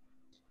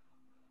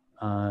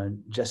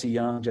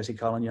 Jesse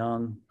Colin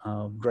Young,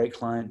 great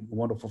client,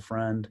 wonderful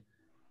friend.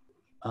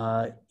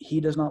 he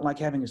does not like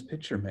having his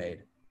picture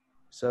made.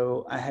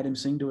 So I had him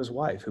sing to his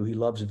wife, who he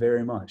loves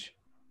very much.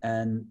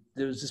 And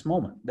there was this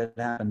moment that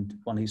happened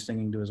when he's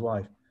singing to his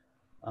wife.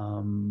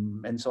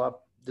 And so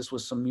this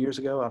was some years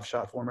ago. I've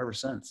shot for him ever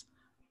since.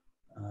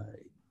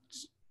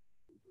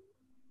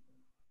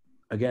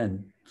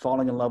 Again,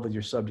 falling in love with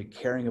your subject,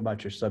 caring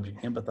about your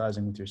subject,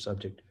 empathizing with your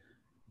subject.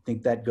 I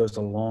think that goes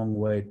a long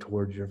way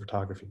towards your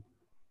photography.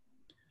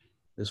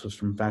 This was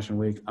from Fashion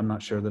Week. I'm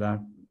not sure that I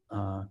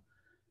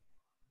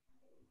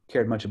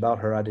cared much about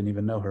her. I didn't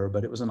even know her,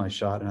 but it was a nice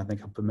shot. And I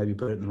think I maybe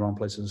put it in the wrong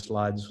place in the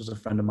slide. This was a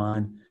friend of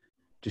mine,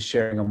 just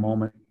sharing a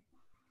moment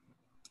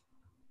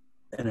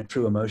and a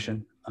true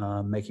emotion,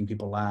 making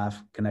people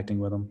laugh, connecting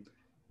with them.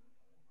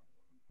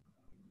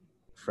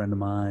 A friend of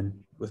mine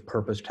with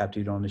purpose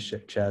tattooed on his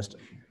chest.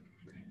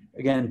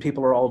 Again,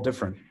 people are all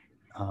different.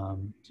 So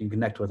you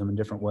connect with them in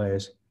different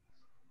ways.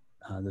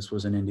 This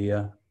was in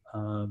India.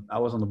 I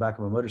was on the back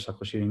of a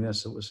motorcycle shooting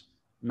this. It was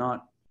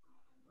not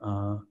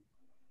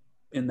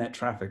in that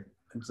traffic.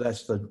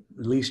 That's the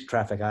least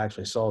traffic I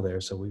actually saw there.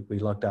 So we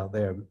lucked out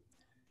there.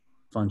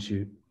 Fun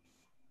shoot.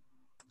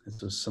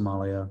 This was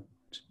Somalia.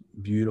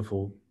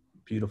 Beautiful,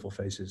 beautiful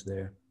faces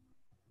there.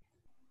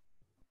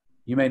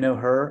 You may know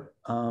her.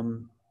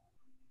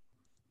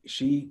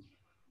 She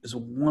is a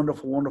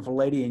wonderful, wonderful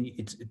lady.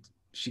 And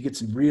she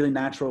gets really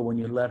natural when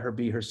you let her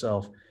be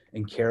herself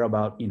and care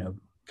about,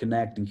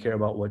 connect and care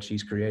about what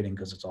she's creating,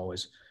 because it's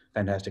always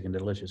fantastic and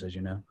delicious, as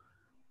you know.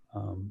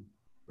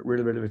 But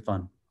really, really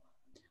fun.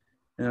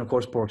 And then, of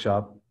course, Pork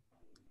Chop.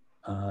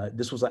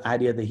 This was an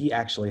idea that he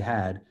actually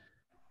had,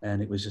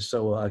 and it was just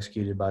so well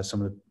executed by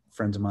some of the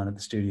friends of mine at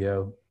the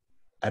studio.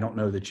 I don't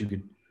know that you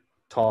could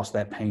toss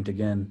that paint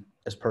again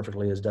as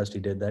perfectly as Dusty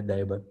did that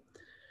day, but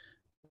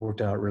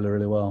worked out really,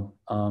 really well.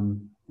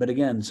 But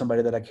again,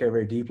 somebody that I care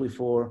very deeply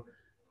for,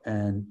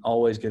 and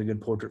always get a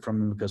good portrait from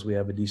him because we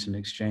have a decent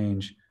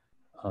exchange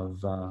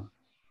of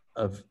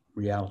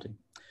reality.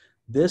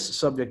 This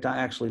subject I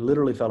actually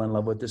literally fell in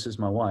love with. This is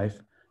my wife.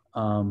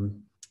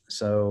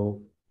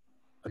 So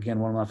again,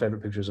 one of my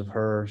favorite pictures of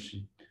her.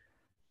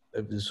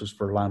 This was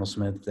for Lionel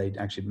Smith. They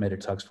actually made a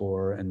tux for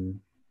her, and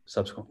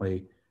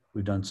subsequently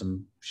we've done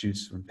some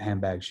shoots,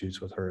 handbag shoots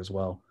with her as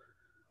well.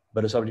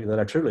 But a subject that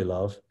I truly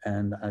love,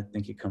 and I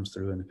think it comes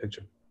through in the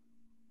picture.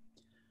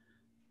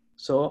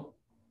 So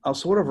I'll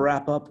sort of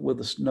wrap up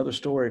with another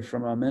story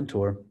from a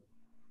mentor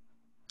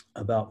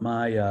about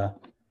my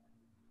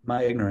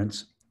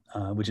ignorance,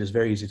 which is a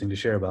very easy thing to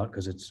share about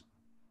because it's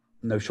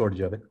no shortage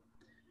of it.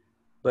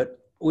 But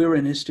we were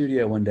in his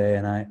studio one day,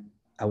 and I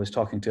was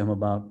talking to him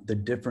about the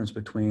difference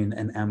between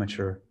an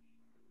amateur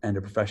and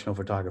a professional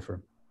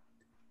photographer.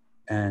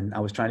 And I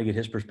was trying to get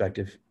his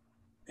perspective,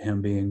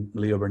 him being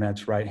Leo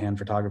Burnett's right-hand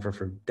photographer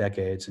for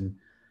decades and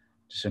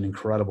just done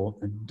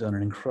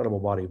an incredible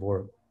body of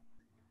work.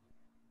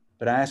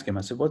 But I asked him,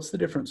 I said, what's the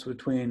difference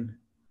between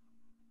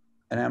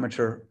an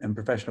amateur and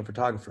professional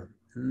photographer?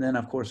 And then,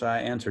 of course, I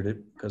answered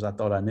it because I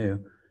thought I knew.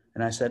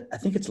 And I said, I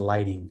think it's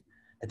lighting.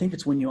 I think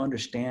it's when you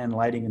understand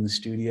lighting in the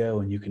studio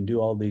and you can do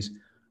all these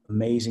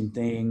amazing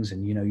things,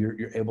 and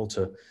you're able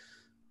to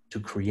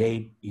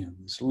create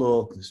this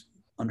look, this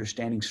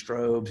understanding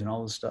strobes and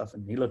all this stuff.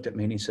 And he looked at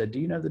me and he said, do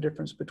you know the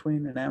difference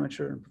between an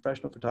amateur and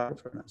professional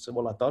photographer? And I said,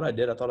 well, I thought I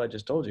did. I thought I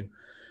just told you.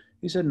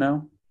 He said,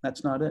 no,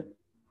 that's not it.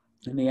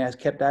 And he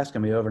kept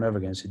asking me over and over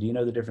again. He said, do you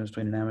know the difference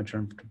between an amateur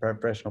and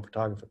professional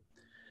photographer?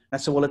 And I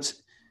said, well,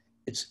 it's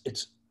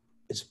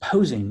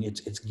posing.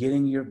 It's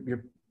getting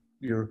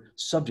your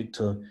subject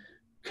to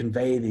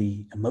convey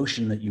the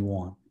emotion that you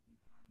want.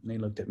 And he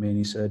looked at me and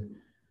he said,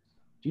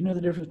 do you know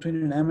the difference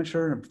between an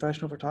amateur and a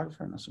professional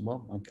photographer? And I said,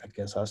 well, I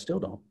guess I still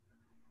don't.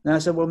 And I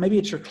said, well, maybe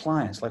it's your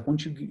clients. Like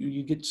once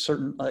you get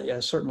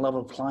a certain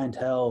level of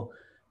clientele,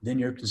 then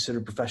you're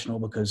considered professional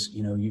because,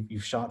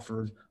 you've shot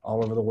for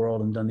all over the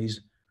world and done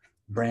these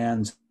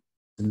brands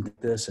and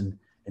this, and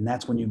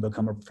that's when you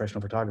become a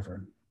professional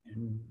photographer.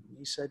 And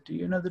he said, do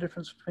you know the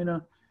difference between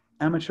an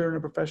amateur and a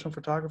professional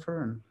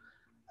photographer? And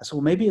I said,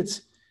 well, maybe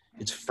it's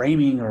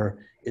framing,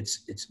 or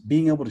it's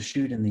being able to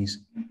shoot in these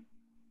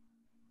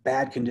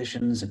bad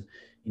conditions, and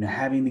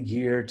having the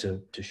gear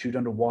to shoot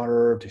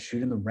underwater, to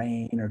shoot in the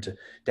rain, or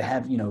to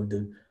have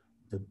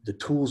the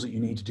tools that you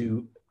need to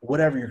do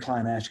whatever your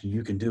client asks you,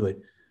 you can do it.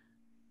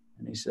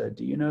 And he said,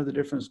 do you know the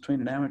difference between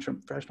an amateur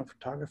and professional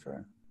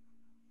photographer?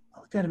 I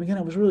looked at him again.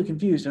 I was really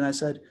confused, and I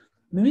said,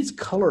 maybe it's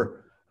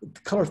color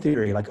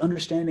theory, like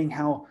understanding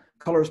how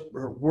colors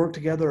work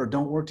together or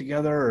don't work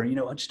together,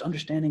 or just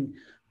understanding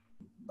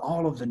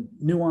all of the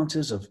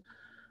nuances of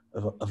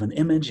an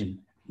image and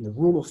the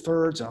rule of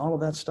thirds and all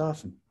of that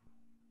stuff. And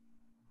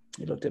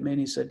he looked at me and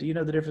he said, do you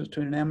know the difference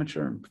between an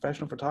amateur and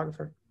professional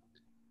photographer?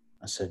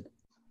 I said,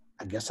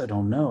 I guess I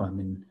don't know. I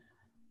mean,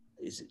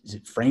 is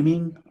it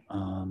framing?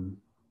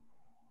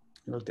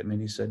 He looked at me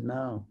and he said,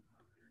 no.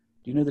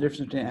 Do you know the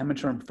difference between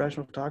amateur and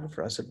professional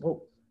photographer? I said,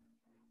 well,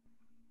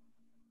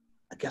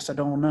 I guess I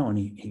don't know. And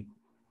he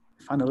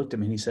finally looked at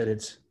me and he said,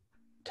 it's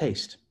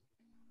taste.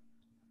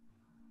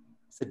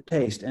 I said,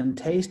 taste. And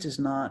taste is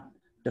not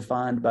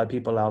defined by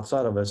people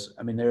outside of us.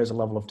 I mean, there is a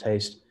level of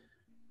taste,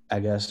 I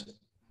guess,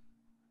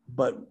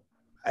 but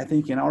I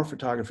think in our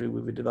photography,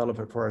 we would develop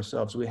it for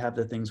ourselves. We have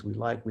the things we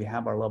like. We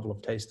have our level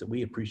of taste that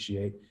we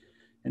appreciate.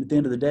 And at the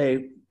end of the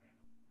day,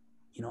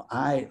 you know,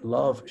 I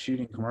love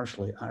shooting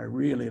commercially. I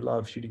really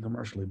love shooting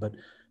commercially, but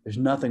there's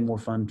nothing more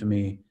fun to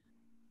me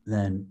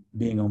than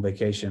being on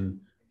vacation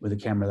with a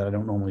camera that I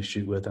don't normally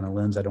shoot with and a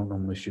lens I don't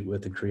normally shoot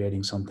with and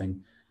creating something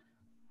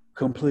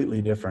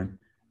completely different,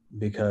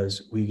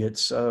 because we get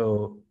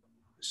so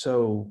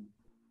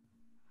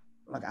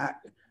like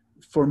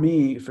for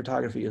me,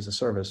 photography is a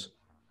service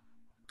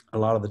a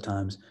lot of the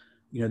times.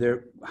 You know,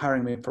 they're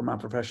hiring me for my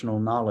professional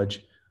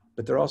knowledge,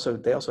 but they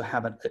also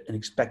have an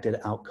expected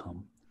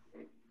outcome.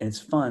 And it's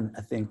fun,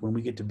 I think, when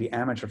we get to be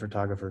amateur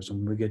photographers and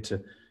when we get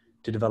to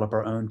develop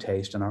our own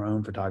taste and our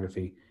own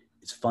photography.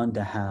 It's fun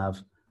to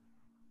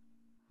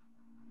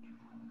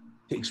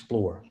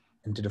explore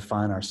and to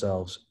define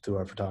ourselves through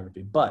our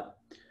photography. But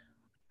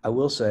I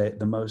will say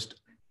the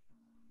most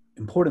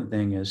important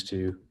thing is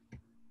to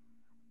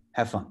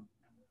have fun.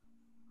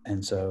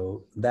 And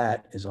so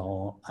that is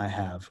all I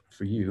have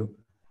for you.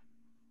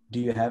 Do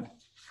you have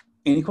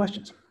any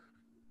questions?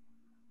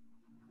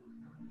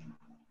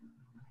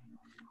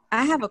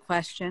 I have a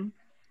question.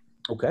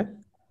 Okay.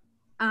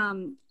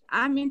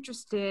 I'm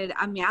interested.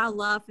 I mean, I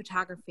love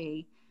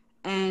photography,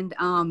 and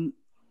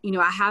you know,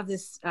 I have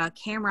this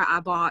camera I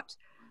bought,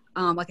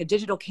 like a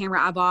digital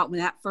camera I bought when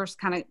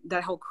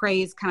that whole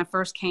craze kind of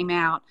first came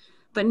out.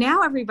 But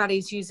now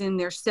everybody's using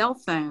their cell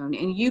phone,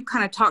 and you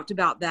kind of talked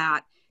about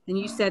that, and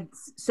you said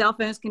cell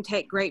phones can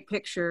take great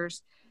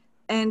pictures,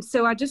 and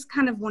so I just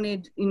kind of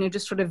wanted, you know,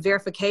 just sort of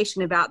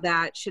verification about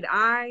that. Should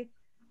I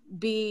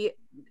be?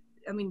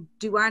 I mean,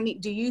 do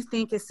you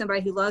think as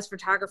somebody who loves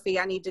photography,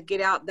 I need to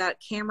get out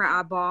that camera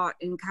I bought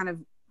and kind of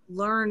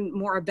learn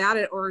more about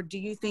it? Or do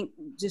you think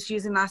just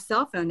using my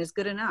cell phone is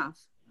good enough?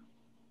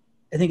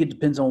 I think it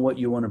depends on what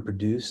you want to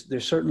produce.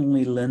 There's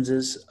certainly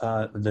lenses.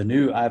 The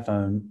new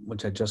iPhone,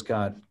 which I just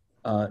got,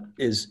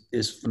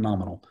 is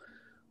phenomenal.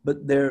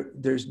 But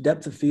there's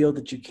depth of field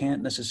that you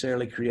can't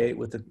necessarily create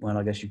with well,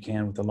 I guess you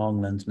can with the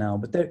long lens now,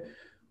 but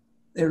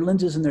there are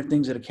lenses and there are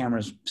things that a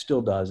camera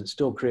still does. It's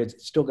still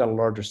got a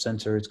larger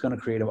sensor. It's going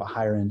to create a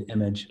higher end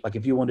image. Like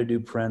if you want to do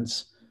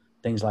prints,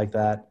 things like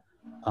that.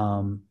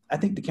 I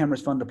think the camera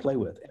is fun to play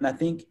with. And I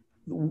think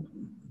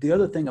the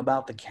other thing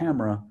about the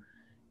camera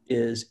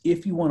is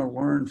if you want to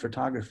learn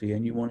photography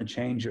and you want to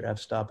change your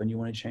f-stop and you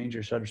want to change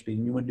your shutter speed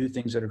and you want to do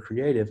things that are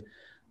creative,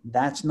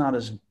 that's not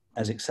as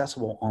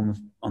accessible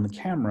on the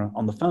camera,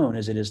 on the phone,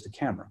 as it is the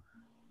camera.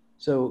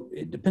 So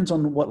it depends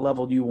on what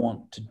level you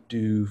want to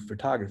do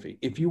photography.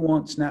 If you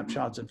want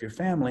snapshots of your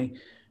family,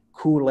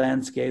 cool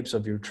landscapes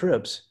of your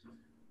trips,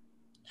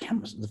 the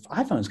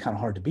iPhone is kind of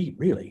hard to beat,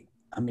 really.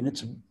 I mean,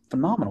 it's a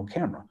phenomenal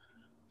camera.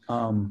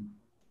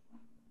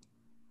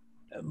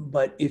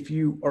 But if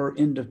you are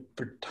into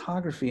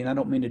photography, and I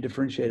don't mean to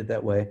differentiate it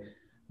that way,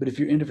 but if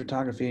you're into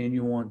photography and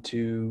you want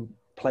to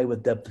play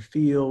with depth of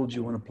field,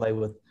 you want to play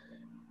with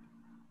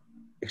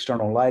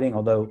external lighting,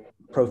 although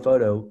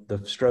ProPhoto, the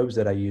strobes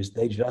that I use,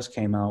 they just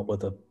came out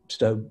with a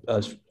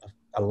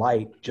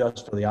light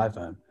just for the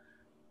iPhone.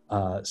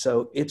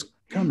 So it's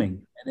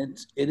coming, and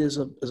it is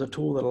a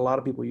tool that a lot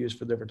of people use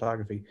for their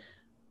photography.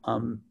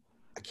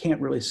 I can't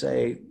really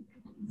say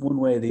one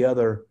way or the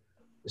other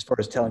as far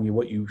as telling you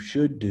what you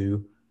should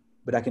do,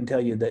 but I can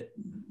tell you that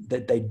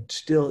they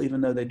still, even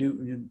though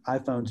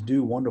iPhones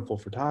do wonderful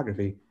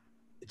photography,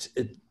 it's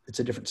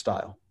a different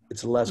style.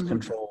 It's less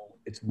control.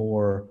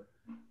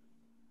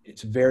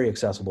 It's very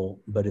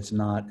accessible, but it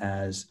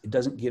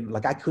doesn't give,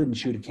 like I couldn't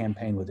shoot a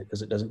campaign with it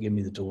because it doesn't give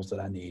me the tools that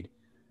I need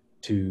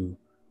to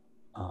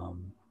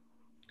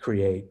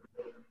create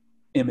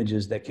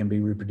images that can be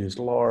reproduced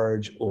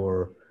large,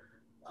 or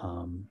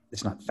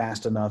it's not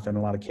fast enough in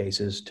a lot of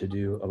cases to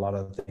do a lot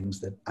of the things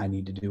that I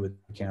need to do with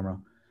the camera.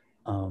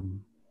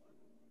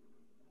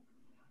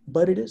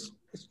 But it is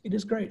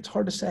great. It's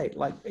hard to say.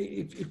 Like,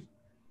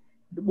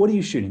 what are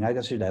you shooting? I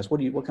guess I should ask,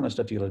 what kind of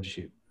stuff do you love to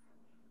shoot?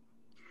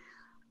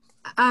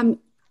 I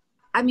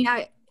mean,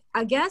 I've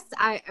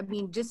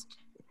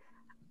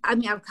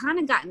kind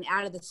of gotten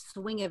out of the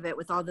swing of it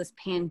with all this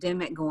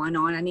pandemic going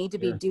on. I need to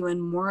be doing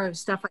more of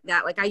stuff like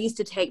that. Like I used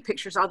to take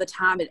pictures all the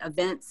time at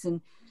events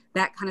and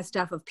that kind of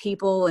stuff of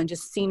people and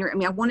just scenery. I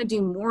mean, I want to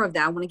do more of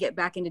that. I want to get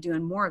back into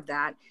doing more of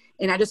that.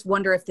 And I just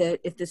wonder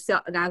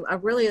and I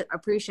really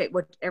appreciate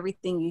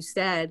everything you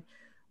said,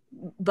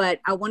 but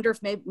I wonder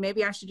if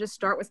maybe I should just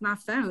start with my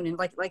phone, and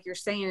like you're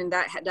saying,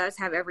 that does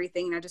have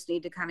everything, and I just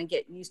need to kind of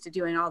get used to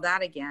doing all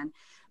that again.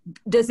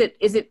 Is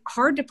it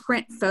hard to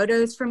print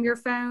photos from your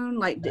phone?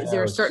 Like, is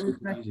there a certain?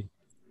 Easy.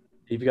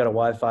 If you got a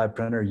Wi-Fi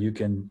printer, you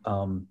can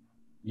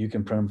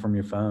print them from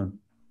your phone.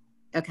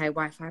 Okay,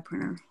 Wi-Fi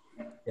printer.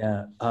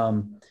 Yeah.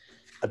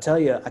 I'll tell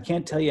you, I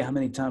can't tell you how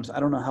many times, I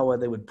don't know how well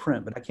they would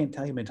print, but I can't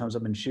tell you how many times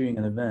I've been shooting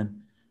an event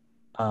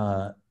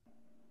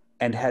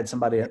and had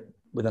somebody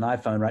with an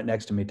iPhone right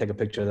next to me take a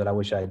picture that I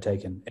wish I had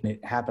taken. And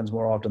it happens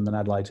more often than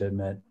I'd like to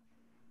admit.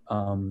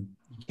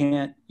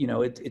 can't, you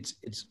know, it's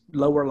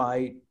lower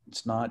light.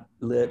 It's not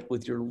lit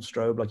with your little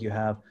strobe like you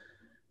have.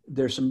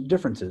 There's some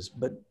differences,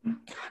 but God,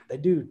 they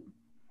do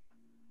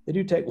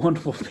take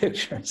wonderful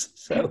pictures.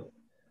 So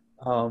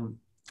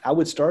I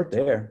would start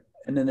there.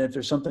 And then if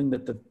there's something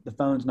that the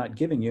phone's not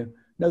giving you,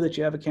 know that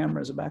you have a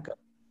camera as a backup.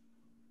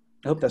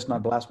 I hope that's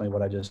not blasphemy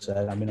what I just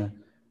said. I mean, I'm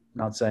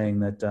not saying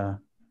that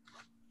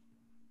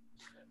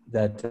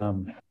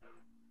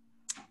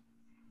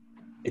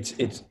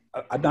it's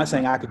I'm not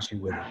saying I could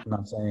shoot with it. I'm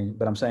not saying,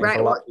 but I'm saying Right.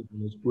 for a lot of people,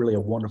 it's really a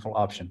wonderful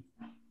option.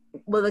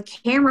 Well, the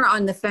camera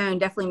on the phone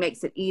definitely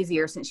makes it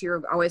easier, since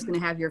you're always going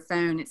to have your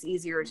phone. It's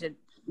easier to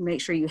make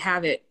sure you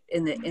have it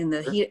in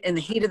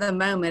the heat of the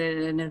moment at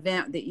an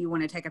event that you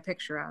want to take a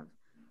picture of.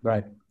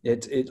 Right.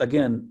 It's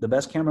again, the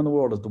best camera in the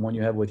world is the one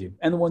you have with you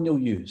and the one you'll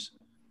use.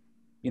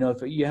 You know,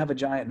 if you have a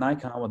giant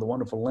Nikon with a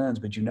wonderful lens,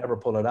 but you never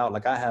pull it out,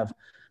 like I have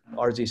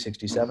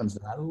RZ67s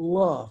that I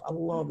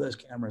love those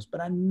cameras, but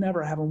I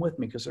never have them with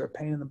me because they're a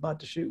pain in the butt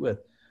to shoot with.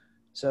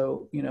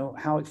 So, you know,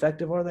 how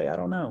effective are they? I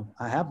don't know.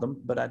 I have them,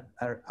 but I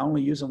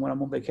only use them when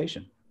I'm on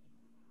vacation.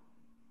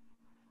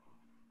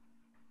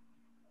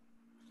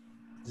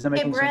 Does that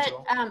make any Brent, sense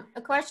at all?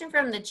 a question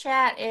from the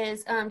chat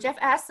is, Jeff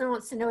Aston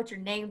wants to know what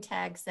your name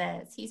tag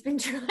says. He's been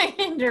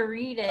trying to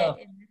read it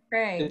in the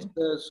frame. It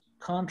says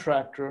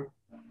contractor,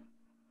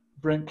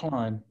 Brent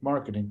Cline,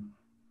 marketing.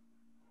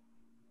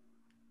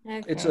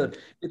 Okay. It's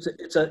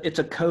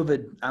a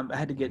COVID. I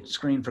had to get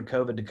screened for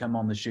COVID to come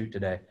on the shoot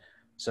today.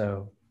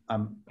 So I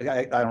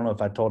don't know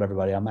if I told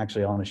everybody, I'm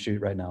actually on a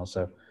shoot right now.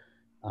 So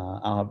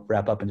I'll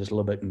wrap up in just a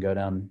little bit and go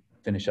down and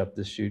finish up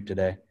this shoot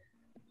today.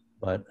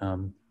 But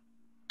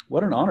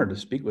what an honor to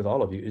speak with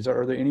all of you.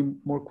 Are there any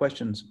more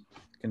questions?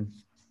 I can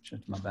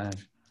shift my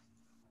badge.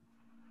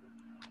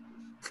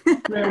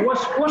 Man,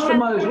 what's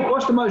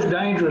the most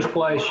dangerous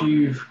place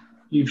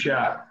you've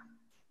shot?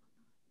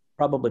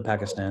 Probably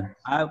Pakistan.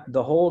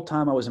 The whole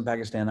time I was in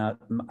Pakistan,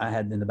 I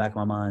had in the back of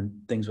my mind,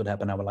 things would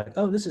happen. I would like,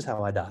 oh, this is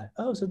how I die.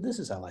 Oh, so this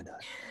is how I die.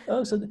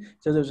 Oh, so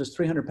there's this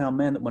 300-pound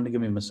man that wanted to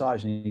give me a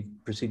massage, and he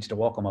proceeds to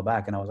walk on my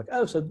back, and I was like,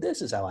 oh, so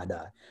this is how I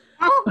die.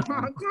 Oh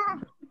my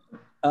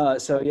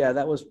God. So yeah,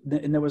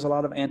 and there was a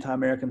lot of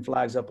anti-American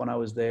flags up when I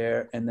was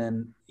there. And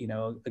then, you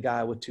know, a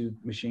guy with 2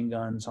 machine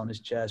guns on his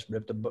chest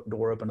ripped the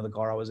door open to the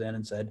car I was in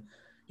and said,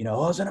 you know,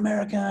 oh, it's an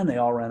American. They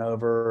all ran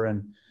over,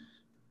 and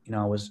you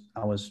know,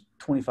 I was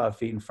 25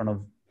 feet in front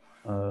of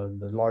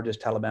the largest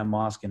Taliban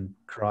mosque in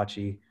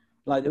Karachi.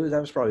 Like that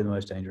was probably the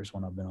most dangerous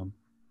one I've been on.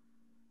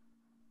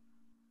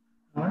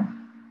 All right.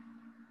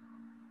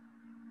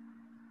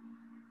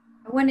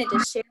 I wanted to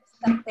share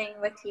something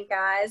with you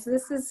guys.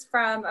 This is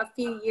from a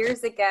few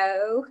years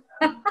ago.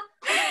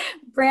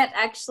 Brent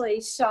actually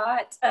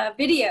shot a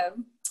video,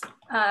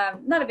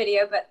 not a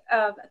video, but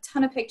a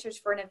ton of pictures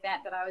for an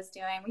event that I was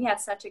doing. We had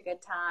such a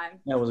good time.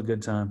 That was a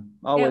good time.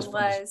 Always It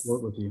fun to was.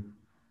 work with you.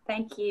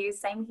 Thank you.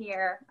 Same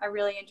here. I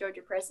really enjoyed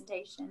your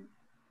presentation.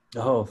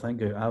 Oh, thank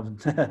you. I'm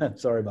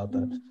sorry about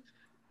that.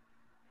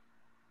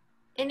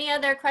 Any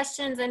other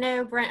questions? I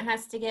know Brent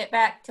has to get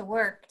back to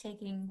work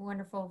taking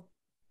wonderful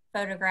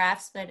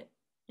photographs, but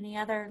any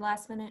other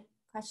last minute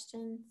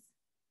questions?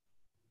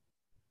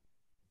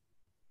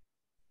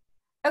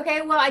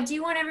 Okay, well, I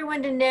do want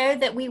everyone to know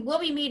that we will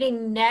be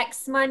meeting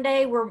next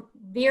Monday. We're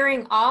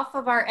veering off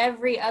of our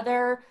every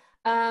other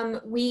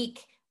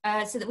week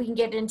so that we can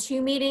get in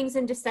 2 meetings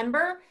in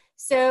December.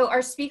 So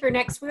our speaker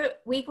next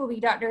week will be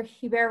Dr.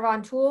 Hubert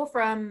Von Tool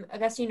from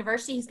Augusta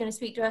University. He's going to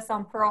speak to us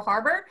on Pearl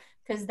Harbor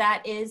because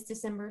that is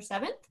December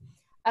 7th.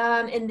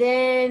 And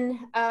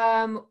then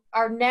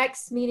our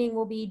next meeting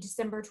will be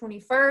December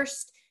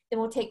 21st. Then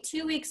we'll take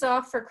 2 weeks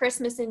off for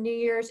Christmas and New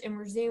Year's and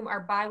resume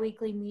our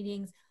bi-weekly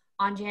meetings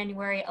on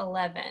January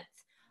 11th.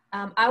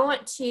 I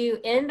want to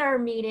end our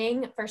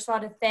meeting, first of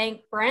all, to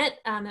thank Brent.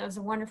 That was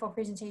a wonderful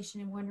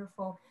presentation and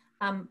wonderful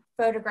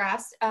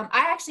photographs. I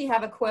actually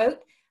have a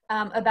quote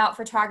about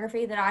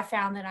photography that I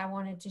found that I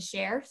wanted to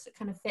share. So it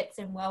kind of fits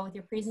in well with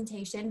your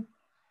presentation.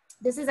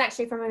 This is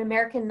actually from an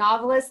American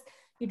novelist,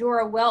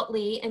 Eudora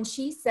Weltley, and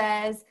she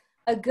says,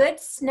 "A good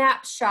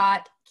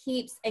snapshot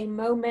keeps a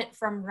moment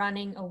from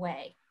running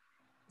away."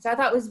 So I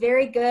thought it was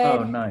very good.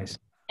 Oh, nice.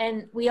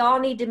 And we all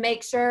need to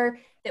make sure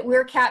that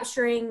we're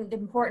capturing the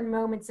important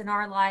moments in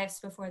our lives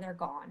before they're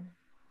gone.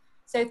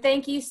 So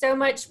thank you so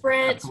much,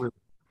 Brent. Absolutely.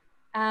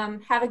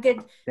 Have a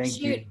good Thank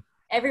shoot. you.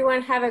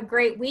 Everyone have a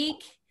great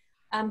week.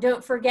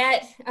 Don't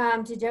forget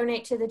to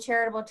donate to the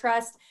Charitable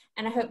Trust.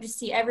 And I hope to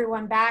see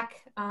everyone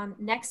back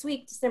next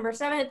week, December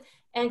 7th.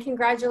 And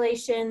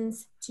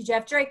congratulations to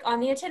Jeff Drake on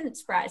the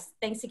attendance prize.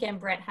 Thanks again,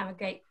 Brent. Have a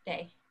great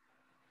day.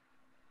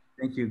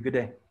 Thank you. Good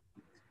day.